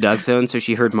listen to the Doug Zone, so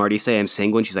she heard Marty say I'm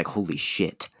single, and she's like, "Holy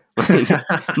shit, Like,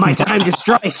 my time to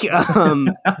strike!"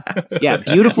 Yeah,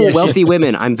 beautiful, Yeah, she- wealthy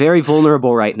women. I'm very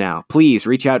vulnerable right now. Please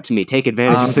reach out to me. Take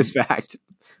advantage of Um, this fact.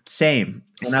 Same.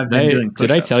 And I've been doing Did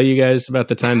I push-ups. tell you guys about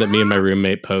the time that me and my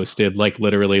roommate posted, like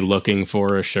literally looking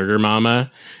for a sugar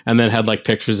mama, and then had like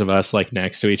pictures of us like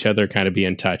next to each other, kind of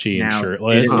being touchy and Now,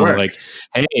 shirtless? did it And we're work? like,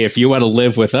 hey, if you want to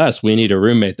live with us, we need a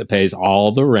roommate that pays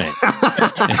all the rent.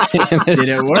 Did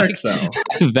it work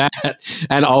though? That,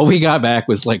 and all we got back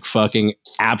was like fucking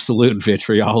absolute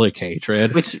vitriolic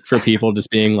hatred Which- for people just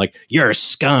being like, you're a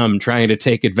scum trying to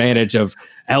take advantage of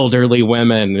elderly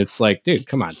women. It's like, dude,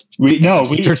 come on. We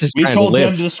We're just trying to told live.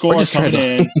 them the We're score just coming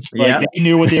trying in. Like Yeah. they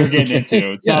knew what they were getting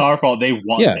into. It's not Yeah. our fault. They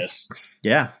want Yeah. this.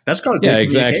 Yeah, that's called Yeah, good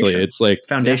exactly. communication. It's like,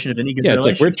 Foundation of any good yeah, it's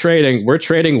like relation. we're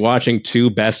trading watching two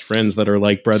best friends that are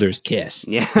like brothers kiss.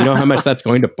 Yeah, You know how much that's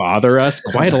going to bother us?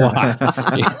 Quite a lot.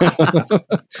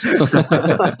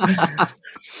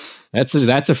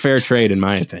 That's a fair trade in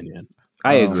my opinion.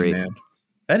 I Oh, agree. man.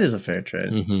 That is a fair trade.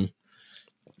 Hmm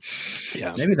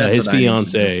Yeah, Maybe that's his what I need to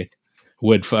fiance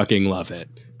would fucking love it.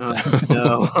 Oh,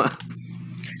 no.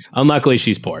 Unluckily,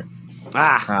 she's poor.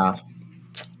 Ah, Ah,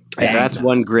 that's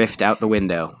one grift out the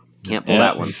window. Can't pull Yeah.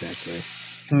 that one. Exactly.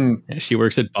 hmm. Yeah, she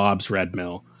works at Bob's Red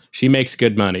Mill. She makes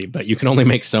good money, but you can only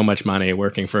make so much money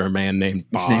working for a man named His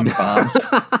Bob. name's Bob.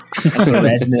 At the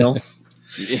Red Mill.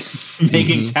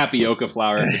 Making Mhm. tapioca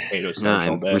flour and potato starch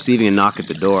all I'm day. receiving a knock at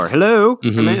the door. Hello,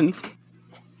 come Mhm. in.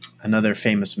 Another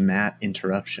famous Matt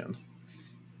interruption.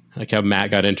 Like how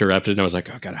Matt got interrupted, and I was like,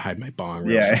 oh, I gotta hide my bong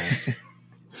real Yeah. fast.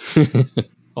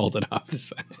 Hold it off the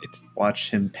side. Watch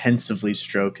him pensively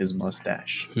stroke his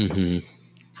mustache. Mm-hmm.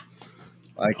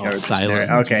 Like All how it's silent. generic.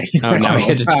 Okay. he's Oh, like, now we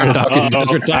had to turn it off because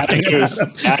we're Bad talking news.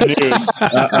 about him. Bad news.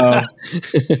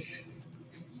 Uh-oh.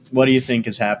 What do you think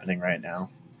is happening right now?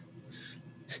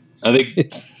 I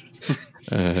think.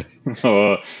 Uh,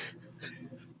 Oh,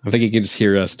 I think he can just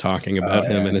hear us talking about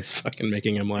him, yeah. and it's fucking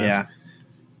making him laugh. Yeah.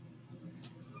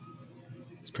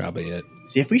 That's probably it.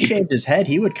 See, if we shaved his head,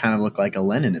 he would kind of look like a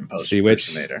Lenin See which-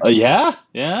 impersonator. Yeah.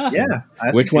 Yeah.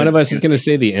 that's Which a one good of us is answer. going to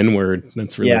say the N word?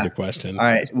 That's really Yeah. the question. All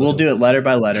right, we'll do it letter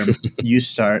by letter. You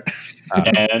start.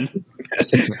 And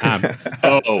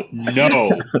oh no,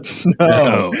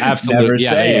 No, absolutely. Never Yeah,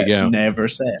 say there it. you go. Never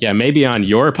say it. Yeah, maybe on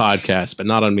your podcast, but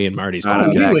not on me and Marty's Oh, Oh,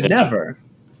 we podcast. would never.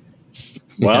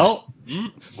 well,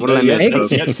 What did I miss, that's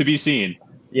folks? yet to be seen.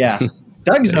 Yeah.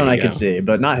 Doug Zone you I go. could see,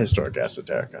 but not Historic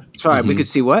Esoterica. Sorry, we Mhm. could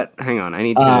see what? Hang on, I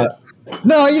need to.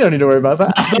 No, you don't need to worry about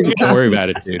that. Don't worry about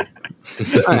it, dude.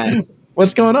 All right.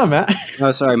 What's going on, Matt? Oh,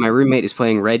 sorry. My roommate is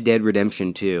playing Red Dead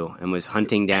Redemption 2 and was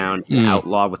hunting down an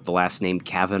outlaw with the last name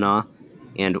Kavanaugh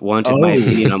and wanted my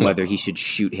opinion on whether he should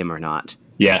shoot him or not.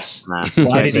 Yes. So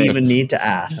Why I did he said- even need to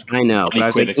ask? I know, but I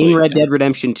was like, Unequivocally. in Red Dead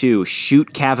Redemption 2,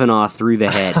 shoot Kavanaugh through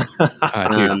the head.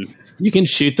 Dude, you can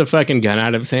shoot the fucking gun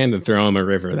out of his hand and throw him a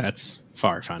river. That's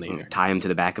far funnier. Tie him to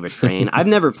the back of a train. I've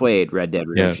never played Red Dead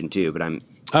Redemption 2, but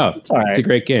Oh, It's all right. it's a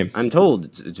great game. I'm told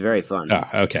it's very fun. Oh,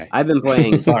 okay. I've been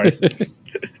playing Sorry.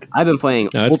 No,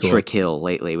 that's Ultra cool. Kill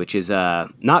lately, which is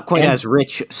not quite And- as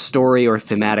rich story or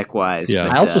thematic wise. Yeah.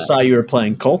 but, I also saw you were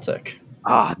playing Cultic.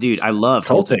 dude, I love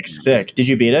Cultic's sick. Did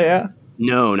you beat it yet?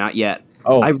 No, not yet.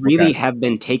 Oh, I really okay. have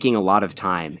been taking a lot of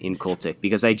time in Cultic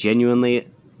because I genuinely,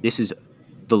 this is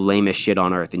the lamest shit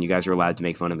on earth, and you guys are allowed to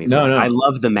make fun of me. No, no. I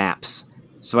love the maps.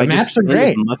 So The I just maps are spend great.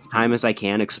 as much time as I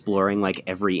can exploring like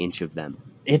every inch of them.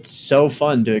 It's so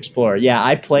fun to explore. Yeah,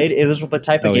 I played. It was the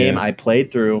type of Oh, game yeah. I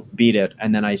played through, beat it,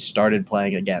 and then I started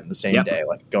playing again the same Yep. day,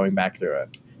 like going back through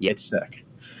it. Yep. It's sick.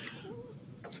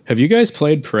 Have you guys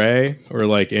played Prey or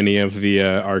like any of the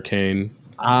Arcane?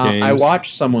 I Games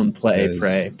watched someone play is-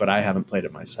 Prey, but I haven't played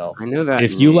it myself. I know that.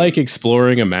 If you name. like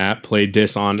exploring a map, play the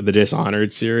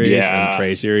Dishonored series Yeah. and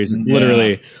Prey series. Yeah.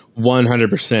 Literally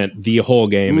 100% the whole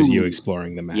game is you Ooh.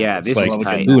 exploring the map. Yeah, It's this like, is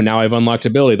tight. ooh, now I've unlocked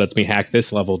ability. Lets me hack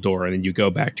this level door, and then you go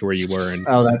back to where you were. And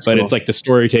Oh, that's but cool. it's like the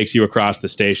story takes you across the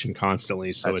station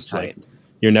constantly, so That's it's tight. like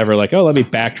you're never like, oh, let me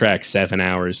backtrack 7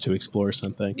 hours to explore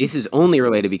something. This is only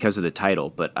related because of the title,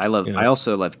 but I Yeah.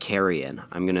 also love Carrion.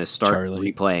 I'm gonna start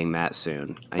Charlie. replaying that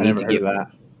soon. I I need never to heard get of that.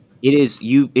 it is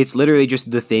you it's literally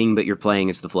just the thing, but you're playing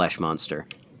as the flesh monster.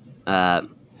 Hell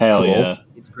Cool. yeah.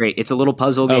 It's great. It's a little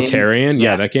puzzle game. Oh, Carrion?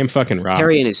 Yeah, Yeah. that game fucking rocks.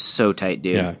 Carrion is so tight,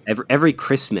 dude. Yeah. Every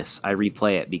Christmas I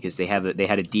replay it because they had a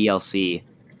DLC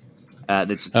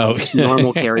that's Oh. just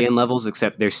normal Carrion levels,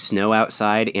 except there's snow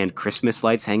outside and Christmas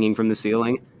lights hanging from the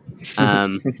ceiling.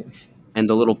 And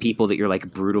the little people that you're like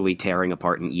brutally tearing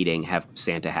apart and eating have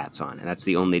Santa hats on, and that's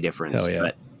the only difference. Hell yeah.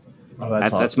 But Oh,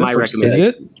 that's awesome. my This looks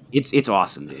recommendation. sick. It's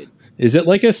awesome, dude. Is it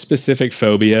like a specific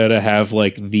phobia to have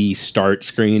like the start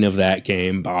screen of that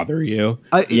game bother you?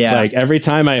 Yeah. Like every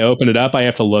time I open it up, I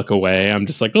have to look away. I'm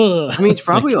just like, ugh. I mean, it's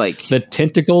probably like the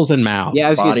tentacles and mouths. yeah. I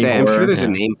was gonna body say, I'm horror, sure there's yeah.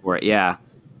 a name for it. Yeah.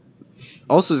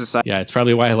 Also, as a side, Yeah, it's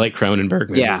probably why I like Cronenberg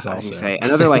movies. yeah, I was also. gonna say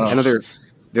another Ugh. another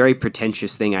very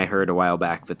pretentious thing I heard a while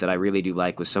back, but that I really do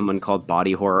like was someone called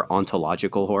body horror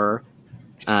ontological horror.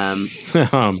 Oh my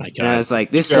And I god, was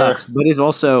like, this Sure. sucks, but is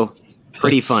also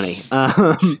pretty funny.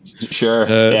 Sure.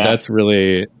 Yeah.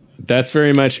 that's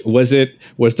very much. Was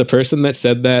the person that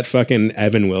said that fucking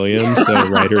Evan Williams, the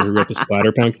writer who wrote the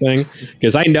Splatterpunk thing?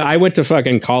 Because I went to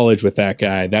fucking college with that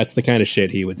guy. That's the kind of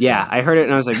shit he would Yeah, say. I heard it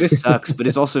and I was like, this sucks, but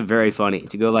it's also very funny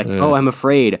to go like, Yeah. oh, I'm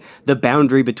afraid the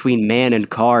boundary between man and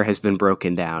car has been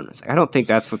broken down. It's like, I don't think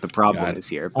that's what the problem God. is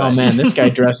here. Oh But man, this guy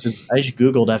dresses. I just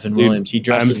googled Evan Dude, Williams. He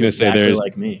dresses just gonna say exactly there's-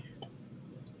 like me.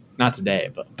 Not today,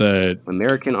 but The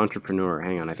American entrepreneur.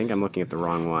 Hang on, I think I'm looking at the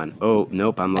wrong one. Oh,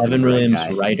 nope, I'm looking Evan at the right Williams,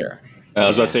 guy. writer. I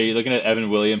was about to say, you're looking at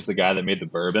Evan Williams, the guy that made the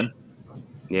bourbon.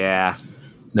 Yeah,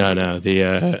 no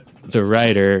the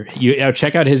writer.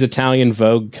 Check out his Italian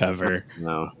Vogue cover.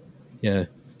 no. Yeah,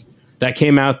 that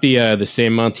came out the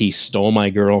same month he stole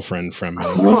my girlfriend from me.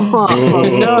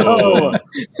 Oh, no.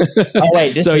 Oh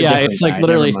wait, this So is a yeah, different it's like guy.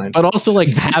 literally, Never mind. but also like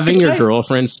having your guy?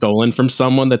 girlfriend stolen from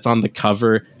someone that's on the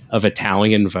cover of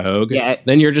Italian Vogue. Yeah.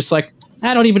 Then you're just like,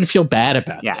 I don't even feel bad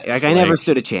about Yeah, this. like I never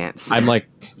stood a chance. I'm like,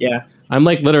 Yeah,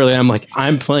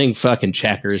 I'm playing fucking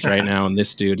checkers right now, and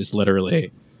this dude is literally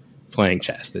playing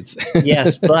chess. It's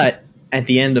yes, but at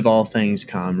the end of all things,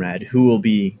 comrade, who will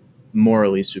be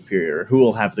morally superior? Who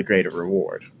will have the greater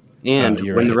reward? and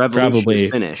you're when the right. revolution Probably-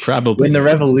 is finished, probably When the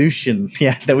revolution,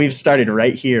 that we've started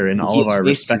right here in all of he our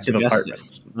wastes respective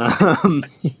justice. apartments.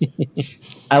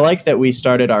 I like that we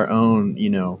started our own,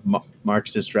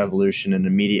 Marxist revolution and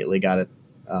immediately got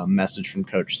a message from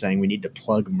Coach saying we need to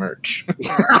plug merch.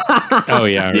 oh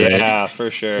yeah, right. Yeah, for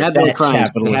sure. Bad Boy That Crimes, they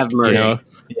capitalist, have merch. You know,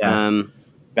 Yeah.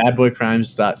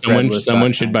 Badboycrimes.threadless.com.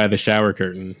 Someone should buy the shower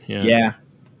curtain. Yeah.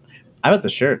 I bet the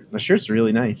shirt. The shirt's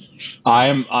really nice.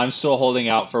 I'm still holding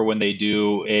out for when they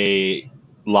do a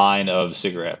line of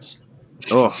cigarettes.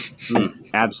 Oh,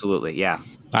 absolutely, yeah.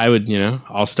 I would,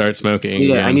 I'll start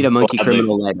smoking. I need a monkey Gladly.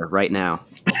 criminal lighter right now.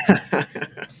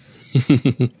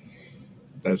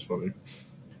 That's funny.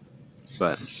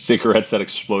 But Cigarettes that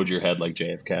explode your head like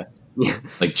JFK.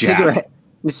 Like Jack.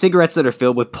 The cigarettes that are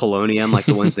filled with polonium, like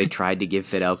the ones they tried to give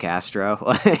Fidel Castro.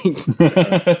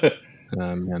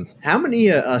 Man. How many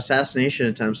assassination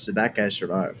attempts did that guy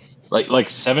survive? like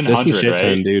That's a 700, shit ton,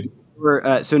 right? dude.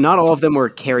 So not all of them were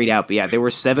carried out, but yeah, there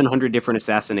were 700 different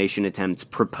assassination attempts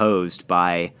proposed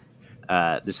by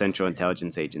the Central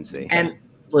Intelligence Agency. And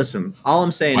listen, all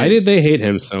I'm saying Why is did they hate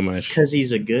him so much? because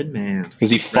he's a good man. Because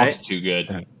he fucked Right? too good.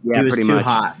 Yeah, he was pretty too much.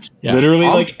 hot. Yeah. Literally,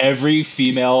 All- like every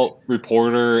female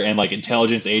reporter and like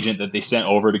intelligence agent that they sent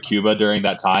over to Cuba during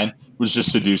that time was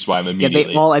just seduced by him Yeah,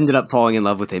 immediately. they all ended up falling in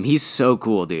love with him. He's so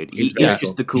cool, dude. He's very just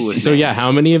cool. the coolest. So man. yeah,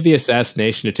 how many of the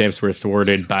assassination attempts were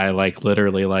thwarted by like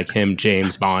literally like him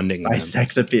James Bonding By them?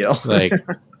 sex appeal. Like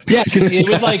Yeah, because they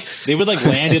would like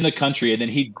land in the country and then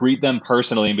he'd greet them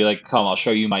personally and be like, "Come, I'll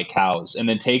show you my cows," and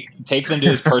then take them to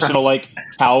his personal like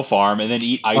cow farm and then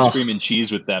eat ice cream and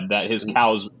cheese with them that his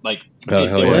cows like Oh, they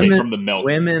hell were yeah. made from the milk.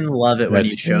 Women love it when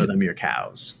That's you show good. them your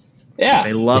cows. Yeah,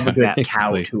 They love a Yeah, good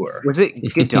cow exactly. tour. Was it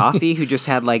Gaddafi who just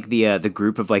had like the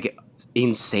group of like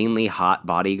insanely hot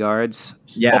bodyguards?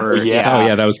 Yeah. Or- yeah. oh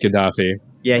yeah, that was Gaddafi.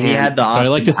 Yeah, he Man. had the So I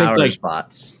Austin like to think, Powers like-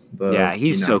 bots. Yeah,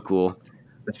 he's so cool.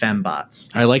 The fembots.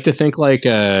 I like to think like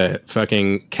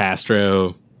fucking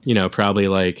Castro, probably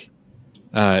like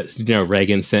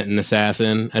Reagan sent an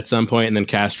assassin at some point, and then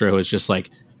Castro is just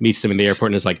like meets them in the airport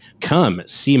and is like, "Come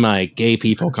see my gay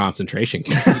people concentration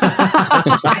camp."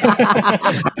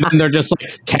 And they're just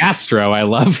like, "Castro, I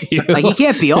love you." Like he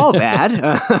can't be all bad.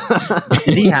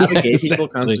 Did he have a gay Exactly. people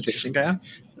concentration camp?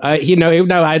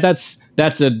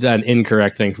 That's an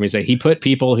incorrect thing for me to say. He put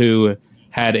people who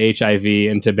had HIV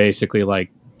into basically like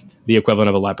the equivalent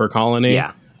of a leper colony.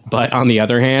 Yeah. But on the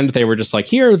other hand, they were just like,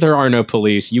 here, there are no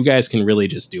police. You guys can really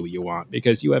just do what you want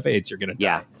because you have AIDS. You're going to die.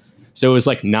 Yeah. So it was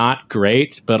like not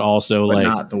great, but also But like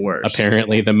not the worst.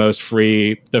 apparently the most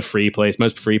free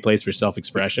place for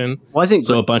self-expression. Wasn't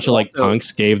So a bunch of like also-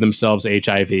 punks gave themselves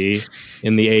HIV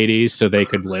in the 80s so they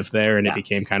could live there, and Yeah. it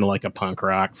became kind of like a punk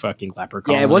rock fucking leper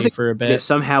colony Yeah, it wasn't for a It bit.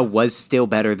 somehow was still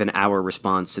better than our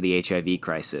response to the HIV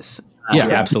crisis. Yeah,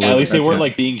 absolutely. At least they That's weren't it.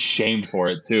 like being shamed for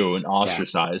it too and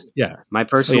ostracized. Yeah. My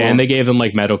personal, Yeah, and they gave them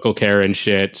like medical care and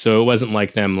shit, so it wasn't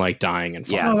like them like dying and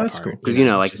Yeah. falling Oh, that's apart, cool. because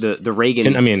like just- the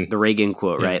Reagan, I mean, the Reagan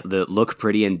quote, yeah. right? The look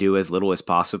pretty and do as little as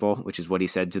possible, which is what he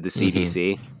said to the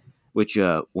CDC, which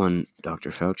one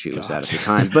Dr. Fauci was at the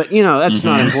time. But that's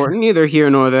not important either here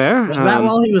nor there. Was that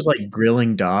while he was like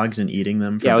grilling dogs and eating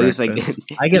them for Yeah, he was like breakfast?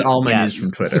 I get all my Yeah. news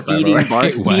from Twitter, by the feeding way.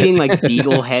 What? feeding like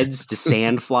beetle heads to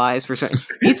sandflies for something?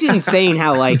 It's insane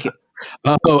how like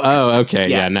okay.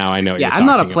 Yeah. Yeah, now I know what yeah, you're I'm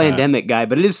not a talking about. plandemic guy,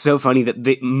 but it is so funny that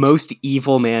the most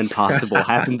evil man possible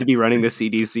happened to be running the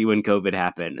CDC when COVID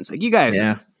happened. It's like, you guys,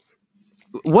 Yeah.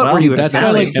 what Well, were you That's why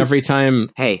expecting? like every time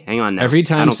Hey, hang on now. every I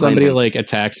time don't claim somebody him. like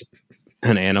attacks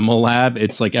an animal lab,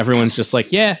 it's like everyone's just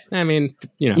like, yeah, I mean,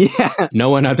 Yeah. no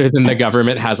one other than the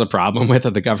government has a problem with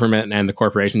it. The government and the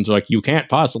corporations are like, you can't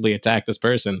possibly attack this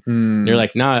person. Hmm. And you're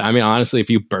like, no, I mean, honestly, if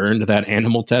you burned that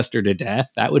animal tester to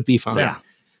death, that would be fine. Yeah.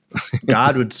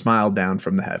 God would smile down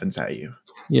from the heavens at you.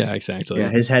 Yeah, exactly. Yeah,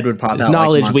 his head would pop It's out.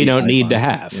 knowledge like we Monty don't need to Python.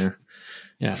 have. Yeah.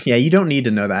 Yeah. Yeah, you don't need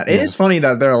to know that. It Yeah. is funny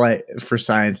that they're like, for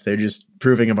science, they're just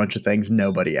proving a bunch of things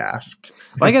nobody asked.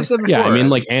 Like I've said before, Yeah, I mean,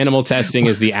 like animal testing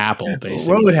is the apple,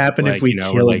 basically. What would happen if Like, we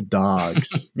we're killed like,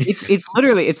 dogs? it's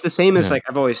literally it's the same as Yeah. like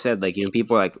I've always said, like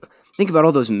people are like, think about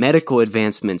all those medical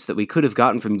advancements that we could have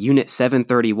gotten from Unit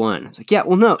 731. It's like, yeah,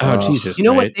 well, no. oh, Jesus. You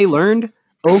know right? what they learned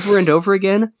over and over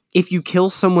again? If you kill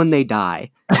someone, they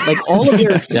die. Like all of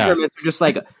their experiments are just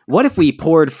like, what if we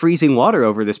poured freezing water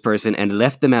over this person and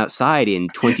left them outside in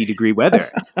 20-degree weather?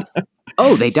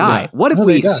 Oh, they die. Yeah. What if Oh,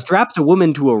 we they die. strapped a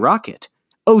woman to a rocket?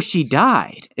 Oh, she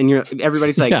died. And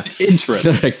everybody's like, Yeah.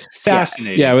 Interesting. Like,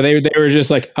 Fascinating. yeah, well, they were just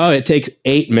like, oh, it takes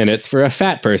 8 minutes for a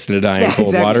fat person to die in Yeah, cold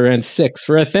exactly. water and 6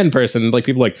 for a thin person. Like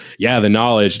people are like, yeah, the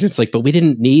knowledge. And it's like, but we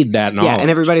didn't need that knowledge. yeah, and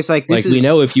everybody's like, this like is we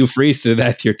know if you freeze to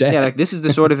death, you're dead. yeah, like this is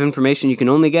the sort of information you can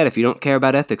only get if you don't care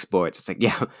about ethics boards. It's like,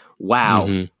 yeah, wow.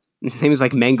 Mhm. The same as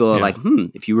like Mengele, Yeah. like,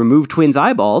 if you remove twins'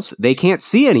 eyeballs, they can't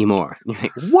see anymore. You're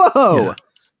like, whoa, Yeah.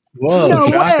 Whoa, no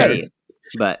shocker. way.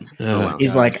 But Oh, well.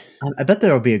 He's God. like, I bet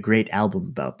there will be a great album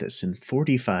about this in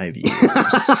 45 years.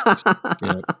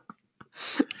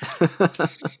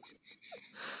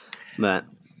 but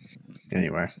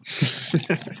Anyway,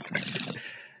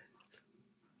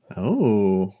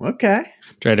 Oh, okay.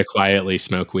 Try to quietly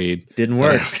smoke weed. Didn't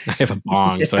work. I have a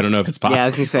bong, so I don't know if it's possible. Yeah, I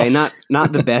was gonna say not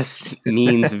the best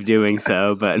means of doing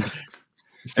so, but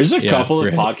There's a Yeah, couple of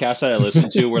right. podcasts that I listen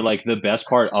to where like the best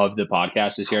part of the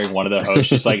podcast is hearing one of the hosts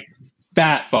just like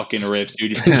fat fucking rips,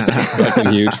 dude.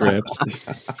 Fucking huge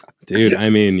rips. Dude, I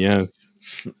mean, yeah.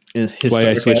 That's why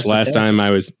I switched last time. I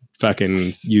was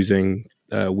fucking using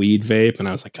weed vape, and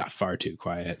I was like, far too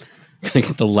quiet.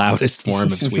 The loudest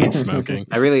form of weed smoking.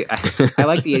 I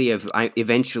like the idea of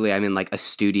eventually I'm in like a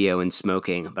studio and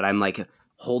smoking, but I'm like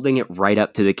holding it right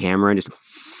up to the camera and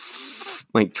just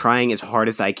like trying as hard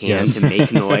as I can to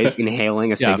make noise,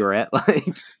 inhaling a cigarette. Like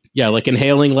yeah, like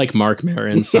inhaling like Mark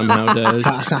Maron somehow does.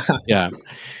 Yeah.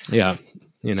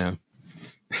 You know,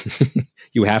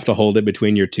 you have to hold it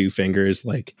between your two fingers,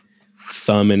 like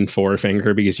thumb and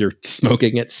forefinger, because you're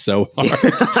smoking it so hard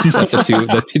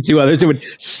that the two others, it would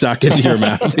suck into your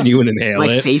mouth and you would inhale my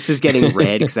it. face is getting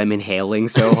red because I'm inhaling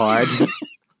so hard.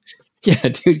 Yeah,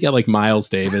 dude, like Miles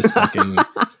Davis fucking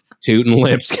tooting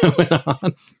lips going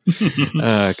on.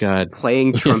 Oh God.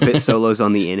 Playing trumpet solos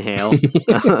on the inhale.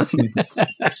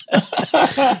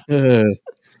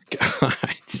 God.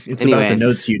 It's Anyway. about the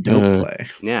notes you don't play.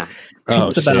 Yeah. Oh,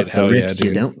 It's about shit. the Hell rips yeah,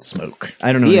 you dude. don't smoke.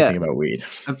 I don't know Yeah. anything about weed.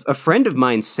 A friend of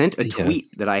mine sent a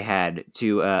tweet that I had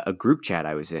to a group chat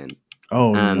I was in.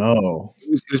 Oh No. no.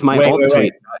 It was my Wait, alt wait, wait.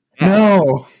 tweet. Yeah.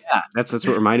 No. Yeah, that's what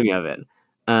reminded me of it.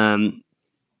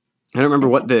 I don't remember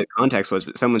what the context was,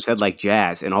 but someone said like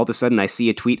jazz, and all of a sudden I see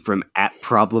a tweet from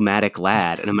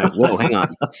 @problematiclad, and I'm like, whoa, hang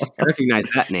on, I recognize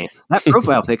that name. That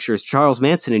profile picture is Charles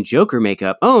Manson in Joker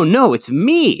makeup. Oh no, it's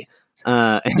me.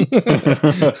 Fortunately,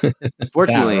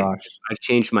 That rocks. I've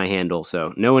changed my handle,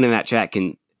 so no one in that chat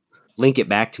can link it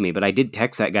back to me. But I did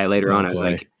text that guy later Oh, on. I was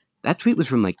boy. like, that tweet was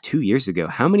from like 2 years ago.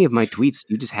 How many of my tweets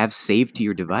do you just have saved to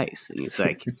your device? And he's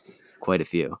like, quite a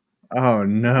few. Oh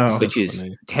no. Which is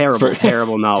funny. terrible,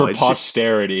 terrible For knowledge.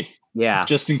 posterity. Yeah.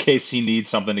 Just in case he needs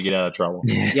something to get out of trouble.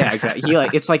 Yeah, exactly.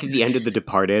 It's like at the end of The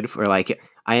Departed, where like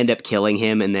I end up killing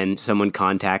him, and then someone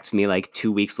contacts me like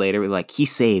 2 weeks later with like, he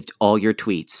saved all your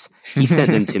tweets. He sent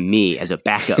them to me as a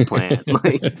backup plan.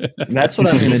 Like, That's what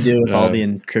I'm going to do with all the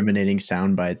incriminating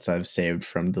sound bites I've saved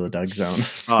from the Doug Zone.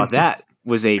 oh, that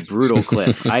was a brutal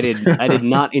clip. I did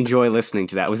not enjoy listening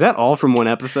to that. Was that all from one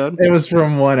episode? It was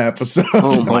from one episode.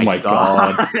 Oh my, my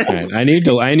god. Right, I need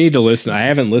to listen. I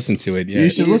haven't listened to it yet. You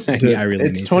should listen to it. I really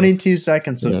it's need 22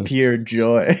 seconds of Yeah. pure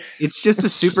joy. It's just a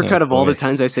supercut of all the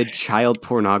times I said child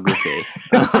pornography.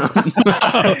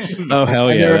 to. Oh hell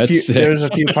And yeah, there were that's sick. there was a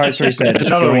few parts where he said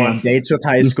Another going one. on dates with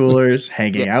high schoolers,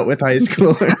 hanging out with high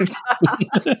schoolers.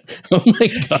 Oh my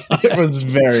god, It was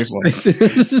very funny.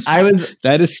 This is-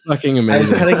 that is fucking I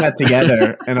was amazing. cutting that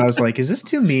together, and I was like, "Is this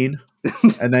too mean?"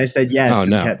 And I said yes, Oh,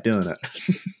 and no. kept doing it.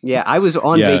 Yeah, I was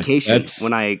on Yeah, vacation that's-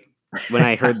 when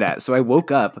I heard that. So I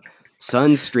woke up,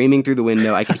 sun streaming through the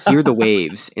window. I could hear the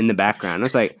waves in the background. I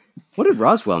was like, "What did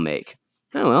Roswell make?"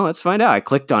 Oh well, let's find out. I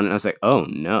clicked on it. And I was like, "Oh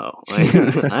no,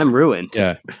 I'm ruined."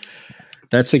 Yeah,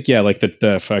 that's like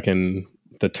the fucking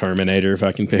the Terminator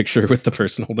fucking picture with the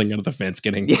person holding onto the fence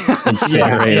getting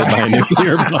incinerated Yeah. by a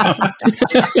nuclear bomb.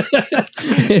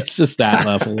 It's just that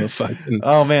level of fucking.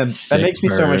 Oh man, that Sick makes me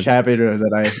so much burn. happier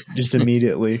that I just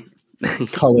immediately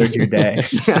colored your day.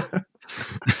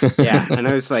 Yeah, and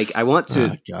I was like, I want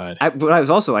to. Oh god. But I was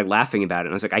also like laughing about it.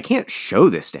 And I was like, I can't show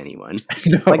this to anyone.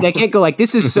 No. Like, I can't go like,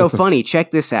 this is so funny. Check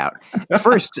this out.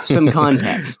 First, some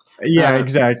context, Yeah,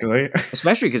 exactly.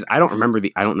 especially because I don't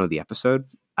know the episode.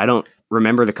 I don't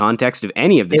remember the context of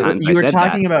any of the times You I were said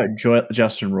talking that. about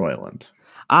Justin Roiland.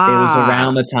 Ah, It was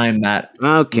around the time that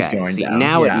okay. going See, down.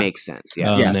 now Yeah. it makes sense.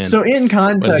 Yeah. Oh, yes. man. So in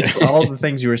context, all the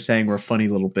things you were saying were funny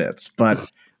little bits, but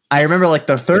I remember like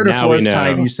the third or Now we fourth know.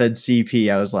 time you said CP,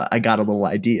 I was like, I got a little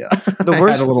idea. The I had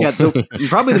worst, a little-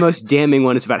 probably the most damning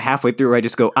one is about halfway through where I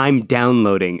just go, I'm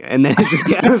downloading. And then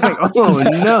I was like, oh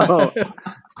no.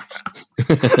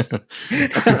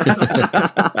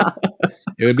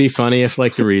 It would be funny if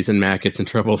like the reason Matt gets in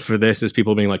trouble for this is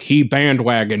people being like, he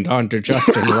bandwagoned onto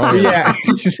Justin Roiland. yeah.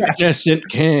 Innocent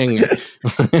king.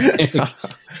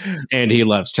 And he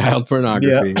loves child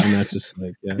pornography. And that's just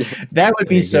like, yeah. That would There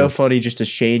be you so go. funny, just a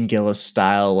Shane Gillis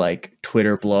style like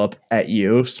Twitter blow up at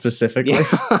you specifically.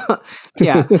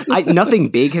 Yeah. Nothing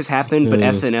big has happened, but Mm.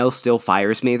 SNL still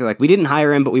fires me. They're like, we didn't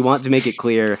hire him, but we want to make it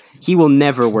clear he will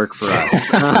never work for us.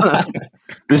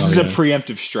 This Oh, is yeah. a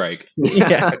preemptive strike.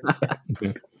 Yeah.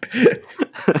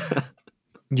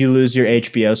 You lose your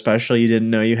HBO special you didn't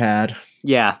know you had.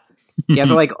 Yeah. Yeah,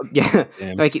 they're like, yeah,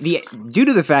 Damn. like due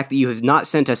to the fact that you have not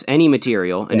sent us any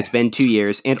material, and it's been 2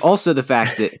 years, and also the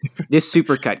fact that this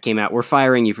supercut came out, we're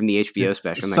firing you from the HBO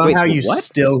special. I'm like, Somehow wait, you what?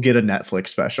 still get a Netflix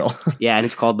special. Yeah, and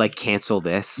it's called like Cancel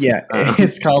This. Yeah,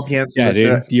 it's called Cancel. Yeah,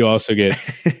 dude. You also get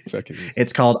fucking.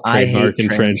 It's called I Hate Trademark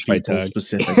Trans infringed by People Tug.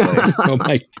 specifically. Oh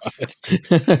my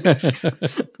god.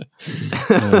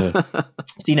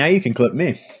 See, now you can clip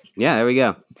me. Yeah, there we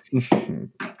go. We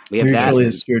have Mutually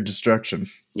that. assured destruction.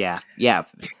 Yeah.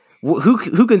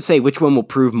 Who can say which one will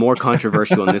prove more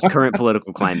controversial in this current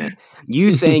political climate?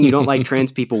 You saying you don't like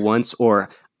trans people once, or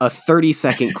a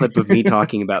 30-second clip of me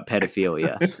talking about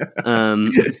pedophilia?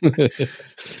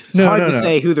 It's hard to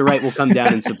say who the right will come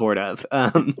down in support of.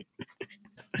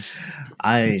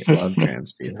 I love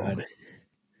trans people.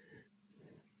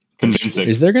 Convincing.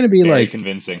 Is there going to be Very like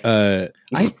convincing? I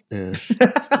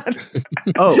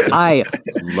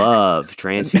love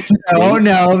trans people. Oh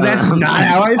no, that's not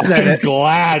how I said I'm it.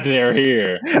 glad they're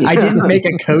here. I didn't make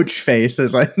a coach face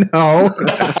as I know.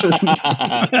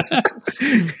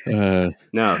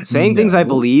 No, saying things I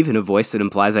believe in a voice that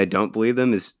implies I don't believe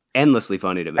them is endlessly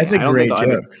funny to me. That's a I don't great think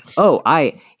I'll joke.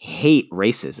 I hate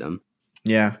racism.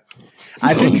 Yeah.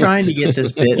 I've been trying to get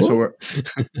this bit to work.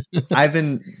 I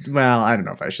don't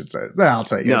know if I should say it. I'll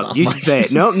tell you guys. No, you should say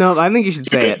it. No, I think you should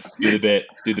say it. Do the bit.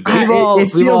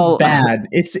 It feels bad.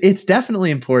 It's definitely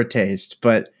in poor taste,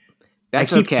 but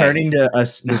That's I keep okay. turning to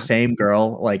the same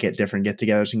girl like at different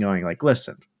get-togethers and going like,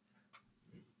 listen,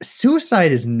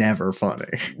 suicide is never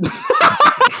funny.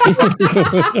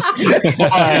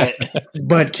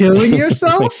 But killing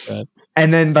yourself?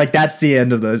 And then like that's the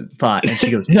end of the thought. And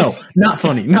she goes, no, not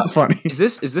funny, not funny. Is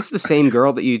this the same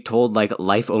girl that you told like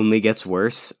life only gets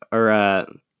worse? Or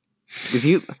was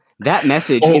you that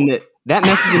message in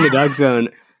the Doug Zone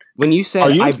when you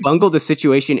said I bungled a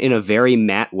situation in a very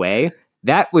Matt way?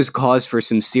 That was cause for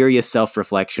some serious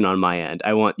self-reflection on my end.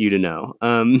 I want you to know.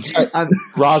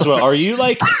 Roswell, are you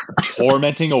like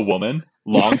tormenting a woman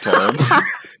long term?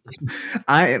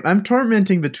 I'm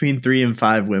tormenting between 3 and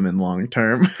 5 women long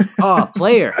term. Oh,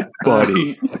 player,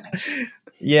 buddy.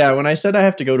 Yeah, when I said I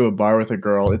have to go to a bar with a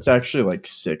girl, it's actually like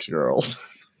 6 girls.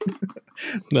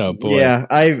 No, boy. Yeah,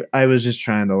 I was just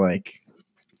trying to like,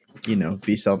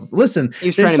 be self. Listen,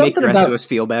 he's trying to make the rest of us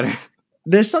feel better.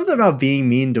 There's something about being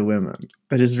mean to women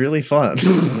that is really fun.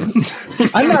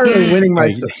 I'm not really winning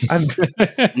myself.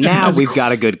 Now we've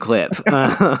got a good clip.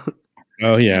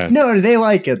 Oh yeah. No, they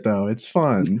like it though. It's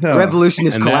fun. No. The revolution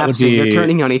is collapsing. They're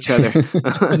turning on each other.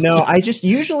 No,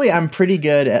 I'm pretty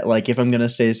good at like if I'm gonna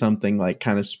say something like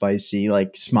kind of spicy,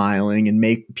 like smiling and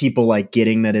make people like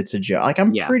getting that it's a joke. Like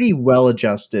I'm pretty well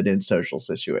adjusted in social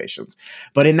situations.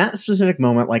 But in that specific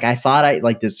moment, like I thought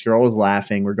this girl was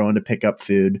laughing. We're going to pick up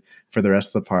food for the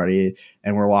rest of the party,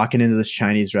 and we're walking into this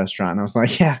Chinese restaurant. And I was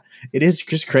like, yeah, it is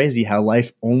just crazy how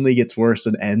life only gets worse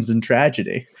and ends in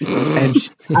tragedy. And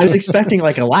I was expecting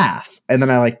like a laugh, and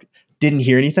then I like didn't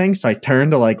hear anything, so I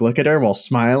turned to like look at her while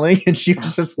smiling, and she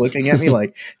was just looking at me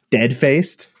like dead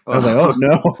faced. I was like, oh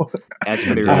no, that's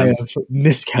pretty I rude. have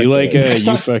miscalculated. You like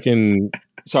you fucking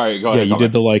sorry, go ahead. Yeah, you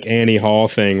did the like Annie Hall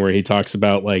thing where he talks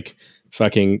about like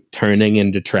fucking turning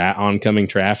into oncoming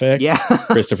traffic. Yeah,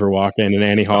 Christopher Walken and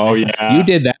Annie Hall. Oh yeah, you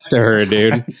did that to her,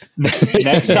 dude.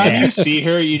 Next time you see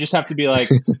her, you just have to be like,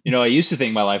 I used to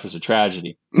think my life was a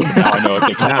tragedy. Now I know it's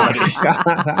a comedy.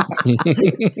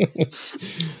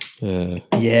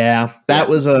 Yeah, that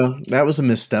was a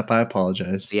misstep. I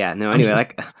apologize. Yeah, no. Anyway,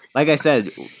 like I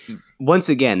said, once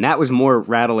again, that was more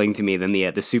rattling to me than the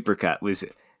supercut was.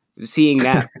 Seeing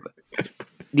that.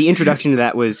 The introduction to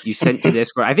that was you sent to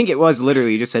Discord. I think it was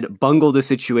literally you just said bungled a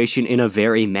situation in a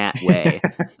very Matt way.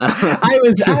 I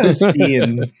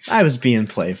was being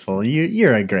playful.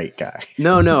 You're a great guy.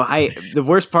 No. The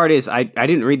worst part is I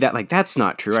didn't read that like that's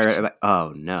not true. I read like,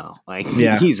 oh no, like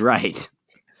he's right.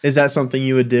 Is that something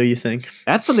you would do? You think?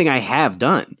 That's something I have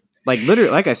done. Like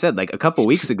literally, like I said, like a couple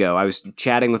weeks ago, I was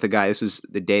chatting with a guy. This was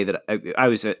the day that I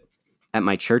was at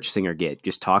my church singer gig,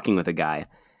 just talking with a guy.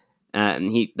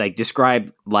 And he like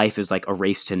described life as like a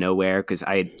race to nowhere because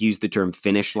I had used the term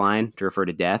finish line to refer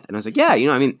to death. And I was like, yeah,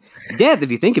 death, if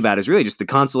you think about it, is really just the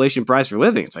consolation prize for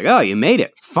living. It's like, oh, you made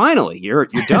it. Finally, you're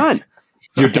done.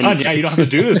 You're done. Yeah, you don't have to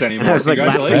do this anymore. I was like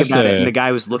laughing about it, and the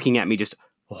guy was looking at me just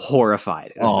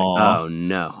horrified. I was like, oh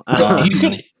no.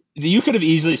 you could have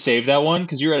easily saved that one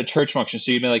because you're at a church function.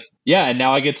 So you'd be like, yeah, and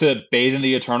now I get to bathe in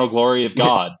the eternal glory of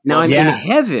God. Now I'm Yeah. in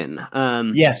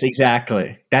heaven. Yes,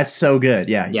 exactly. That's so good.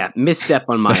 Yeah. Yeah, misstep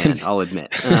on my end, I'll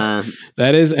admit.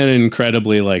 That is an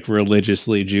incredibly like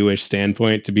religiously Jewish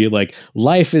standpoint to be like,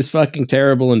 life is fucking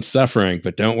terrible and suffering,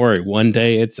 but don't worry, one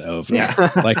day it's over.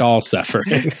 Yeah. Like all suffering.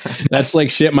 That's like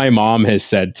shit my mom has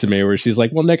said to me where she's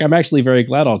like, well, Nick, I'm actually very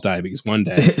glad I'll die because one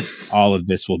day all of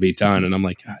this will be done. And I'm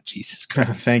like, oh, Jesus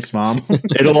Christ. Thanks, Mom.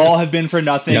 It'll all have been for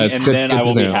nothing, Yeah, it's and good- then good I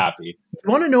will to be know. happy. You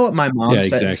want to know what my mom Yeah,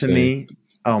 said exactly. to me?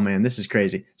 Oh man, this is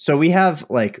crazy. So we have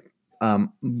like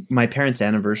my parents'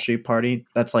 anniversary party.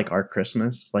 That's like our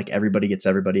Christmas. Like everybody gets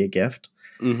everybody a gift.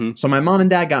 Mhm. So my mom and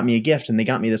dad got me a gift, and they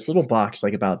got me this little box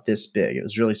like about this big. It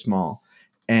was really small,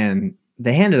 and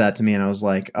they handed that to me, and I was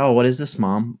like, "Oh, what is this,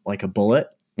 Mom? Like a bullet?"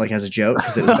 Like as a joke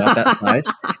because it was about that size.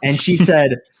 And she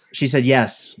said,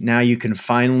 "Yes, now you can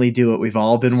finally do what we've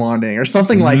all been wanting," or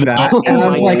something like that. Oh And I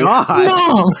was my like, God.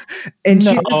 "Mom!" And she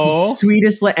was No. the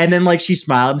sweetest. And then like she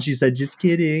smiled and she said, "Just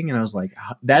kidding." And I was like,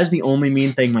 "That is the only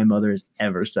mean thing my mother has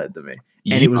ever said to me."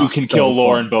 And You it was can so kill fun.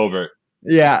 Lauren Boebert.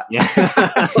 Yeah, Yeah.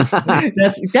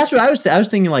 that's what I was. I was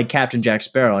thinking like Captain Jack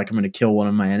Sparrow. Like I'm going to kill one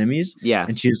of my enemies. Yeah.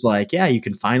 And she's like, "Yeah, you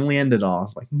can finally end it all." I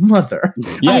was like, "Mother."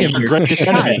 Yeah, I am your your greatest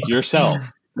child. enemy, yourself.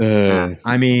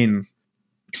 I mean,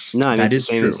 No, I mean, That it's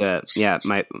the is same as yeah.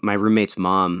 My roommate's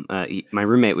mom. My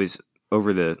roommate was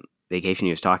over the vacation.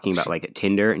 He was talking about like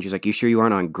Tinder, and she's like, "You sure you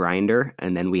aren't on Grinder?"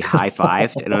 And then we high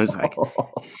fived, and I was like,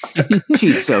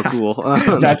 "She's so cool."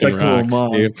 That's a Fucking cool rocks,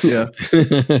 mom. dude. Yeah.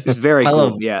 It's very I cool.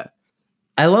 love- Yeah,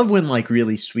 I love when like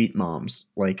really sweet moms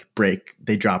like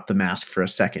they drop the mask for a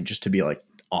second just to be like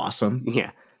awesome.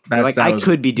 yeah. That's Like that I was-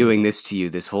 could be doing this to you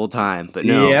this whole time, but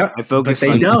no, Yeah, I focus but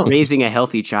they on don't. raising a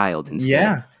healthy child instead.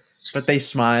 Yeah, but they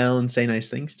smile and say nice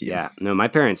things to you. Yeah. No, my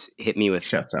parents hit me with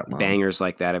Shouts out, Mom. bangers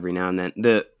like that every now and then.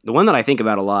 The one that I think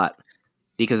about a lot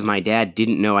because my dad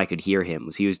didn't know I could hear him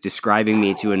was he was describing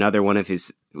me to another one of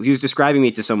his. He was describing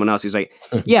me to someone else. He was like,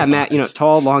 "Yeah, Matt,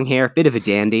 tall, long hair, bit of a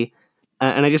dandy."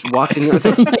 And I just walked in here. I was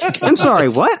like, "I'm sorry,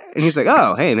 what?" And he's like,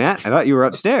 "Oh, hey, Matt, I thought you were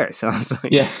upstairs." So I was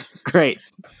like, Yeah. great."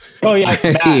 Oh yeah,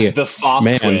 Hey, Matt, the Fop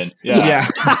man. twin. Yeah.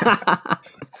 Yeah.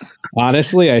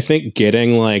 Honestly, I think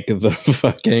getting like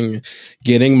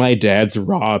getting my dad's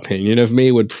raw opinion of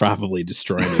me would probably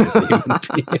destroy me as a human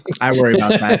being. I worry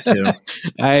about that too.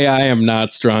 I am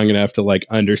not strong enough to like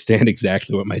understand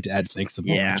exactly what my dad thinks of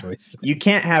all Yeah. my choices. You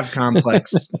can't have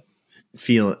complex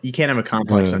you can't have a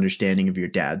complex Uh. understanding of your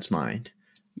dad's mind.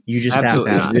 You just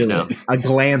Absolutely have to have not, really a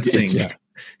glancing. Yeah.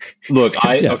 Look,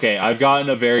 Yeah. I've gotten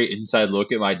a very inside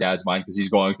look at my dad's mind because he's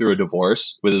going through a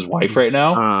divorce with his wife right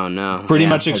now. Oh no. Pretty Yeah.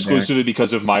 much exclusively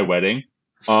because of my wedding.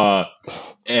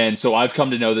 And so I've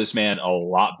come to know this man a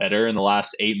lot better in the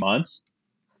last 8 months.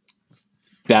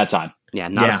 Bad time. Yeah,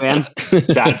 not Yeah. a fan.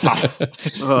 Bad time.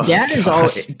 Ugh.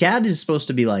 Dad is supposed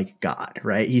to be like God,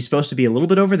 right? He's supposed to be a little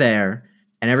bit over there,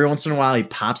 and every once in a while he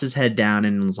pops his head down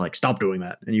and is like, "Stop doing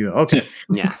that." And you go, "Okay,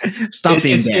 Yeah. stop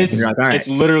being dad." And It's, you're like, "All right." it's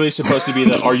literally supposed to be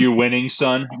the "Are you winning,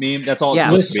 son?" meme. That's all it's Yeah.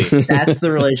 supposed to be. That's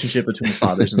the relationship between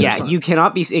fathers and their Yeah, sons. you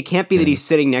cannot be. It can't be that he's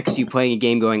sitting next to you playing a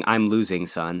game, going, "I'm losing,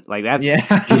 son." Like that's Yeah.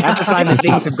 that's a sign that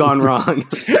things have gone wrong.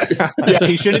 Yeah,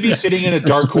 he shouldn't be sitting in a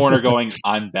dark corner going,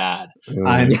 "I'm bad."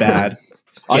 I'm bad.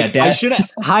 I Yeah, Dad- shouldn't.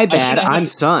 Hi, Dad. shouldn't have I'm to-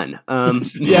 son.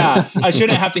 Yeah, I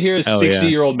shouldn't have to hear a Hell yeah.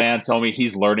 60-year-old man tell me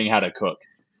he's learning how to cook.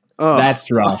 Oh. That's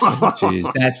rough.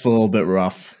 Jeez. That's a little bit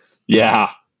rough. Yeah.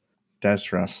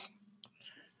 That's rough.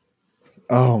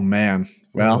 Oh man.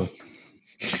 Well,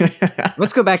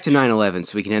 Let's go back to 9/11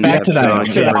 so we can end back this to that.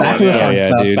 episode on Back to the Yeah, fun yeah,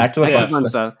 stuff. dude. Back to the Yeah. fun fun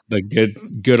stuff. stuff. The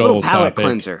good Little old palate topic.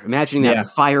 cleanser. Imagining that Yeah.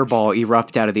 fireball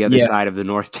erupt out of the other Yeah. side of the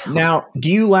North Tower. Now,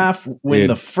 do you laugh when Dude.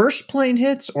 the first plane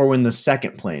hits or when the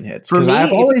second plane hits? For Because me, I've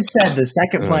it's- always said the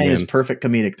second Oh, plane is man. perfect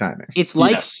comedic timing. It's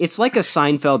like Yes. it's like a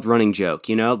Seinfeld running joke,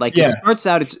 Like Yeah. it starts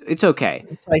out, it's okay.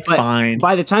 It's like But fine.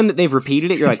 By the time that they've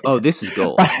repeated it, you're like, oh, this is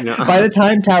gold. By the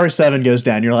time Tower 7 goes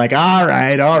down, you're like, all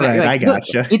right, I Like,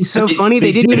 gotcha. It's so funny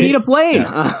They they didn't did even it. need a plane.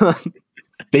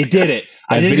 They did it.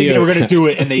 I That didn't think they video- were going to do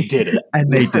it, and they did it. And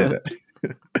they did it.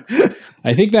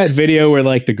 I think that video where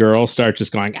like the girls start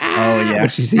just going, ah, Oh, yeah. when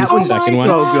she sees That the was second one,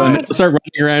 so good. and they start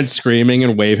running around screaming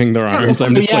and waving their arms.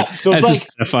 I'm just Yeah, like, those, that's like- just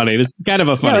kind of funny. It's kind of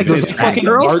a funny like Those those video. fucking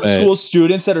girls? art school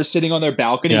students that are sitting on their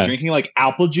balcony Yeah. drinking like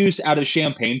apple juice out of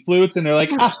champagne flutes, and they're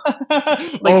like,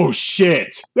 "Oh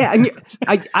shit!" Yeah, and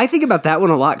I think about that one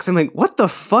a lot because I'm like, what the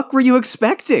fuck were you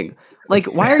expecting? Like,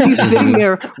 why are you sitting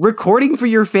there recording for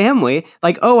your family?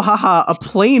 Like, oh, haha, a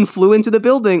plane flew into the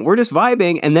building. We're just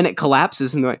vibing, and then it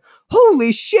collapses, and they're like,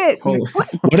 holy shit! Holy- What?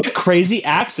 What a crazy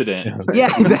accident! Yeah,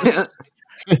 exactly.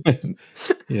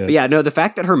 But yeah, no, the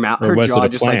fact that her Or her was it jaw a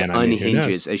just plan? like I mean, who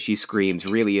unhinges knows? as she screams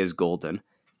really is golden.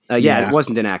 Yeah. It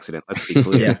wasn't an accident. Let's be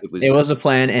clear. Yeah, it was a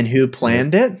plan, and who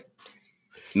planned it?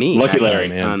 me. Lucky actually. Larry.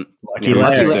 man. Lucky Yeah,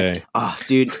 Larry. Say. Oh,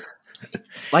 dude.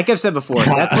 Like I've said before,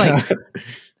 that's like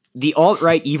the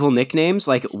alt-right evil nicknames.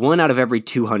 Like 1 out of every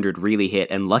 200 really hit,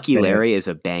 and Lucky They hit. Larry is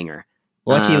a banger.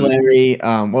 Lucky Larry.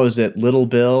 What was it? Little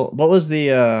Bill. What was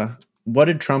the? What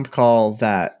did Trump call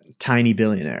that tiny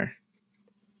billionaire?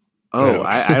 Oh,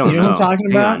 I don't You know know. what I'm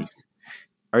talking Hang about? on.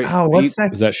 Are Oh, what's that?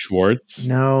 Was that Schwartz?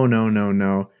 No.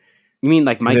 You mean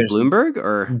like Mike There's- Bloomberg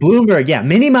or Bloomberg. Yeah,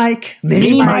 Mini Mike.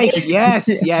 Mini Mike?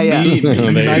 Yes, yeah. There you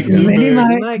Mike go. Mini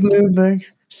Bloomberg. Mike Bloomberg.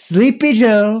 Sleepy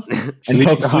Joe. Sleepy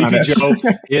Pocahontas. Joe.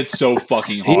 It's so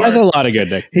fucking He has a hard. lot of good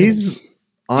nicknames. He's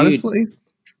honestly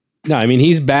No, I mean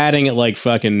he's batting at like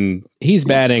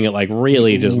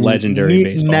really just legendary he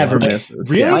baseball. never Like,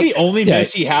 misses. Really, Yeah. the only Yeah,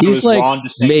 miss he had he's was like Ron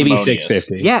DeSanctimonious. maybe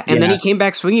 650. Yeah, and then Yeah. he came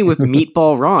back swinging with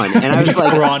Meatball Ron, and I was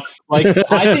like, Ron. Like,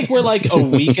 I think we're like a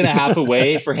week and a half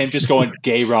away for him just going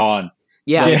gay Ron.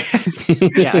 yeah, Yeah.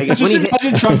 yeah. I guess Just when he hit,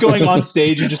 imagine Trump going on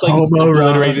stage and just like Homo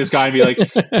obliterate Ron. this guy and be like,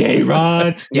 "Gay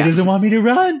Ron, Yeah. he doesn't want me to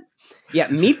run." yeah,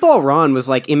 Meatball Ron was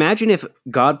like, imagine if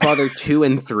Godfather 2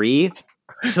 and 3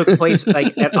 took place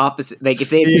like at opposite, like if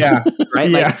they, Yeah. right,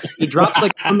 like Yeah. he drops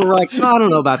like, and we're like, oh, I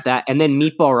don't know about that, and then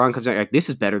Meatball Ron comes out like, this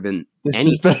is better than This any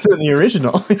is better than the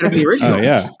original. better than the original. Oh,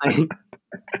 yeah.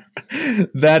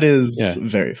 That is Yeah.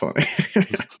 very funny.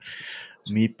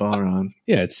 Meatball Ron.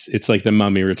 Yeah, it's like the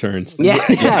Mummy Returns. yeah,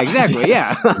 exactly,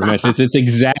 yeah. Pretty much. It's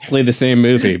exactly the same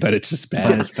movie, but it's just But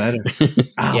bad. it's better.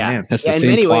 Oh, Yeah. man. That's Yeah, the in same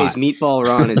many plot. ways, Meatball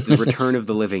Ron is the Return of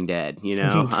the Living Dead. You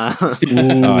know,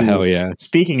 Oh hell yeah!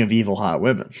 Speaking of evil hot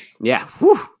women, yeah.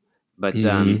 Whew. But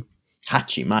Mhm.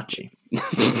 Hachi Machi.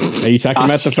 Are you talking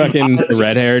about the fucking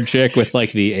red-haired chick with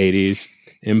like the '80s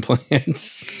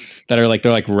implants that are like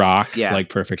they're like rocks, Yeah. like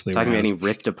perfectly talking about round? getting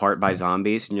ripped apart by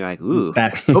zombies, and you're like, ooh.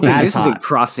 That, Hoping that's this isn't hot.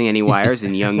 crossing any wires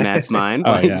in young Matt's mind.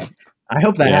 Oh Like, yeah, I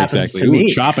hope that yeah, happens exactly. to Ooh,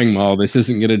 me. shopping mall. This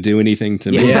isn't going to do anything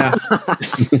to me. Yeah.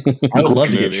 I would love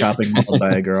to get Movie. chopping mauled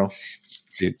by a girl.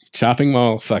 Dude, shopping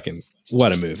mall. Fucking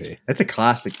what a movie. It's a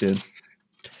classic, dude.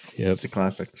 Yep. It's a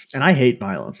classic. And I hate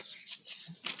violence.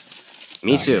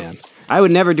 Me Oh, too. man. I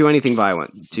would never do anything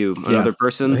violent to another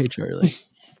person. Hey Charlie.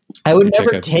 I would Check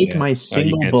never out the, take yeah. my Oh, you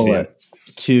single can't see bullet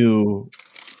to,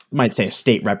 I might say, a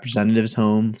state representative's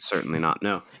home. Certainly not.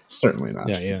 No. Certainly not.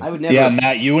 Yeah, yeah. I would never. Yeah,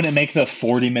 Matt, you wouldn't make the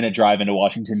 40-minute drive into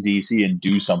Washington D.C. and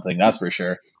do something. That's for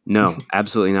sure. No,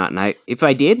 absolutely not. And if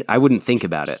I did, I wouldn't think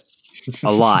about it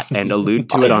a lot and allude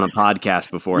to it on a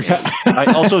podcast beforehand.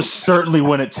 I also certainly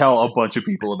wouldn't tell a bunch of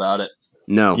people about it.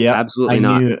 No, Yeah, absolutely I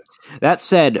not. knew it. That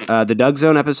said, the Doug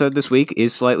Zone episode this week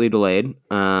is slightly delayed.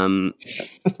 I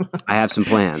have some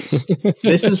plans.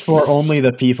 This is for only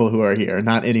the people who are here,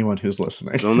 not anyone who's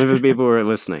listening. It's only for the people who are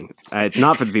listening. It's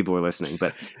not for the people who are listening,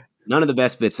 but none of the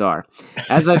best bits are.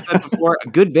 As I've said before, a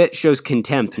good bit shows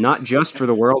contempt, not just for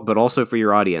the world, but also for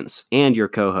your audience and your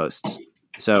co-hosts.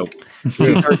 So,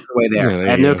 two-thirds of the way there. Yeah, there I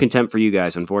have you no go. contempt for you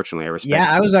guys, unfortunately. I respect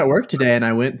Yeah, I was at work today and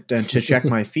I went to check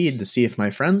my feed to see if my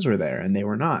friends were there, and they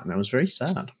were not, and I was very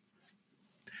sad.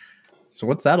 So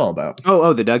what's that all about?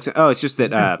 Oh, the Doug's. Oh, it's just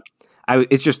that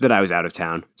it's just that I was out of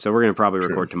town, so we're gonna probably True.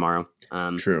 record tomorrow.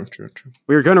 True.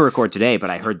 We were gonna record today, but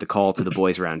I heard the call to the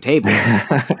boys' round table.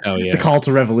 Oh yeah. The call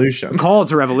to revolution. The call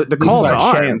to the This call is to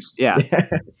our arms. chance. Yeah,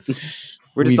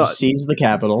 we're We've just seized the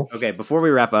capital. okay. Before we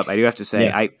wrap up, I do have to say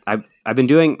Yeah. I've been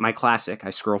doing my classic. I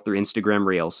scroll through Instagram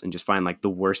Reels and just find like the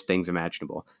worst things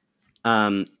imaginable.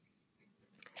 And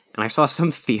I saw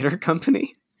some theater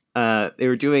company. They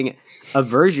were doing a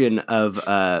version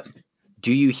of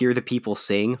 "Do You Hear the People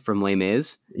Sing" from Les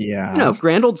Mis. Yeah. You know,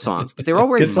 grand old song, but they were all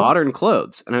wearing Good song. modern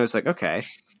clothes. And I was like, okay,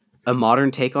 a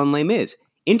modern take on Les Mis.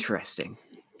 Interesting.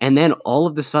 And then all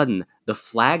of a sudden, the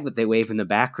flag that they wave in the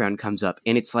background comes up,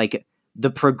 and it's like the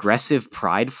progressive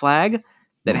pride flag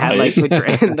that had like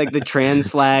the like the trans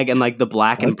flag and like the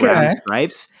black and brown Okay.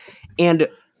 stripes. And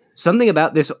something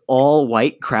about this all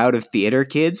white crowd of theater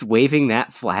kids waving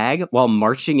that flag while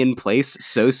marching in place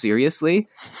so seriously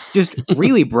just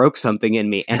really broke something in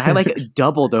me. And I like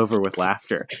doubled over with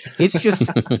laughter. It's just,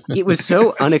 it was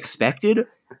so unexpected,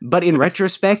 but in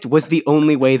retrospect was the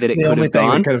only way that it The could only have thing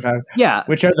gone. we could have had, Yeah.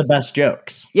 which are the best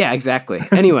jokes. Yeah, exactly.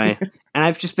 Anyway, and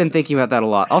I've just been thinking about that a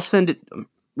lot. I'll send it,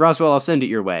 Roswell, I'll send it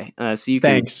your way. So you can,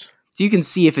 Thanks. so you can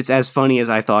see if it's as funny as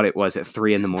I thought it was at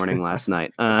 3 a.m. last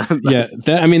night. Yeah,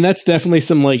 I mean that's definitely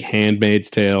some like Handmaid's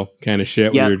Tale kind of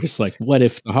shit. Yeah. Where you're just like, what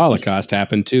if the Holocaust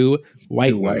happened to white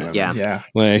Too white. women? Yeah. Yeah.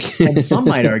 Like, And some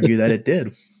might argue that it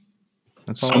did.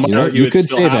 That's all. So I'll much say. argue You it's could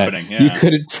still say happening. that. Yeah. You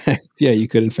could, in fact, you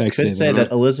could in fact Could say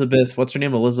that Elizabeth. What's her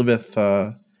name? Elizabeth.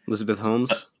 Elizabeth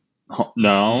Holmes.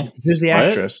 No. Who's the What?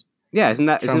 actress? Yeah, isn't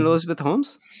it From- Elizabeth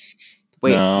Holmes?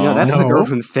 Wait, No. no, that's the No. girl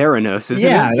from Theranos, isn't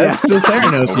Yeah, it? that's the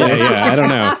Theranos. Yeah, lady. yeah. I don't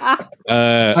know.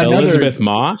 Another- Elizabeth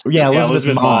Moss. Yeah, Yeah,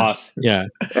 Elizabeth Moss. Yeah.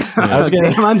 I was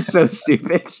gonna- Damn, I'm so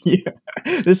stupid.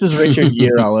 This is Richard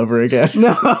Gere all over again.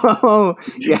 No.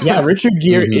 Yeah, Richard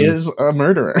Gere Mhm. is a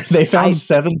murderer. They found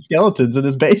 7 skeletons in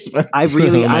his basement. I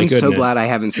really, Oh my I'm so goodness. glad I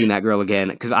haven't seen that girl again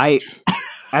because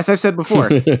as I've said before,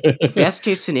 best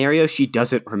case scenario, she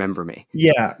doesn't remember me,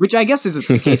 Yeah, which I guess is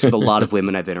the case with a lot of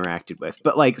women I've interacted with.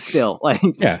 But like, still, like,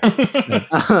 Yeah.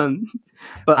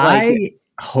 but like, I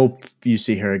hope you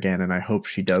see her again, and I hope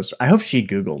she does. I hope she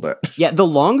Googled it. yeah,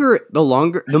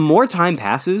 the more time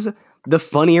passes, the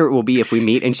funnier it will be if we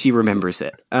meet and she remembers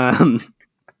it.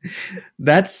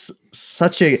 That's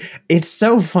such a. It's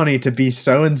so funny to be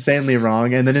so insanely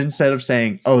wrong, and then instead of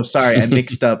saying, "Oh, sorry, I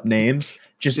mixed up names,"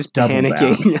 just double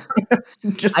panicking.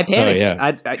 down. Just I panicked.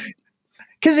 yeah.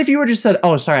 because if you were just said,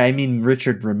 "Oh, sorry, I mean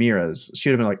Richard Ramirez," she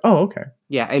would have been like, "Oh, okay."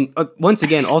 Yeah, and once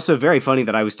again, also very funny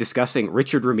that I was discussing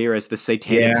Richard Ramirez, the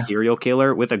satanic Yeah. serial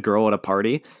killer, with a girl at a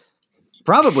party.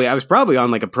 I was probably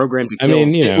on like a program to I kill.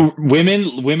 mean, you know,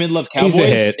 women love He's a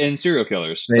cowboys hit. and serial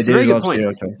killers. They That's a do very good love point.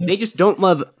 serial killers. They just don't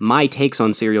love my takes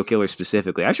on serial killers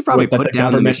specifically. I should probably Wait, that put the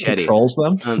down the government machete. controls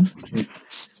them.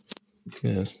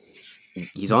 yeah.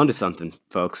 He's onto something,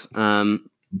 folks.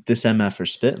 This MF are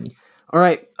spitting. All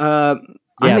right. I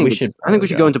Yeah, think we we should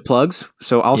should go into plugs.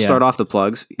 So I'll Yeah. start off the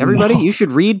plugs. Everybody, No. you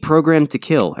should read Program to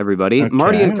Kill. Everybody, Okay.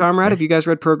 Marty and Comrade, have you guys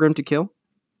read Program to Kill?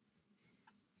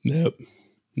 Nope.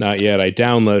 Not yet. I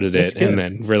downloaded That's it good. and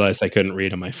then realized I couldn't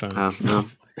read on my phone. No.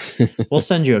 We'll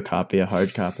send you a copy, a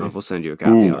hard copy. We'll send you a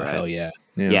copy. Ooh, all right. Hell yeah.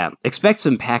 Yeah, expect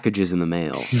some packages in the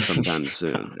mail sometime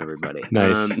soon, everybody.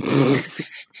 Nice.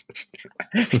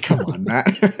 Come on, Matt.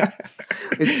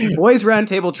 It's Boys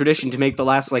Roundtable tradition to make the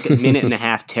last like minute and a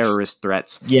half terrorist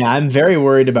threats. Yeah, I'm very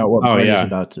worried about what Oh, Marty's yeah.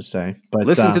 about to say. But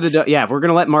Listen to the we're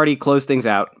gonna let Marty close things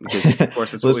out because of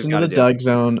course that's what listen we've to got the to do. Doug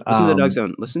Zone. Listen to the Doug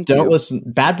Zone. Listen to Don't listen.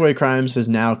 Bad Boy Crimes has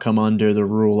now come under the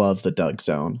rule of the Doug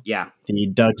Zone, Yeah, the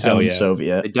Doug Hell Zone yeah.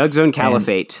 Soviet. the Doug Zone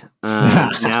Caliphate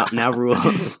now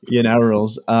rules. Now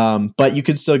rules. But you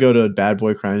could still go to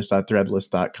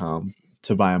badboycrimes.threadless.com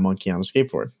to buy a monkey on a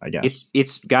skateboard, I guess.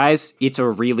 It's guys, it's a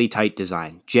really tight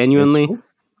design. Genuinely,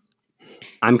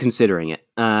 It's I'm considering it.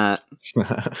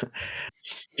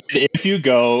 If you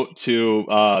go to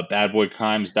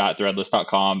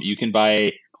badboycrimes.threadless.com, you can buy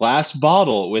a glass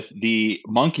bottle with the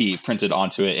monkey printed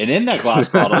onto it. And in that glass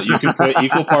bottle, you can put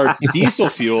equal parts diesel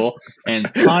fuel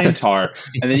and pine tar.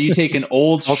 And then you take an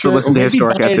old Also shirt listen or to maybe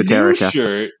Historic buy a new Esoterica.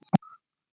 shirt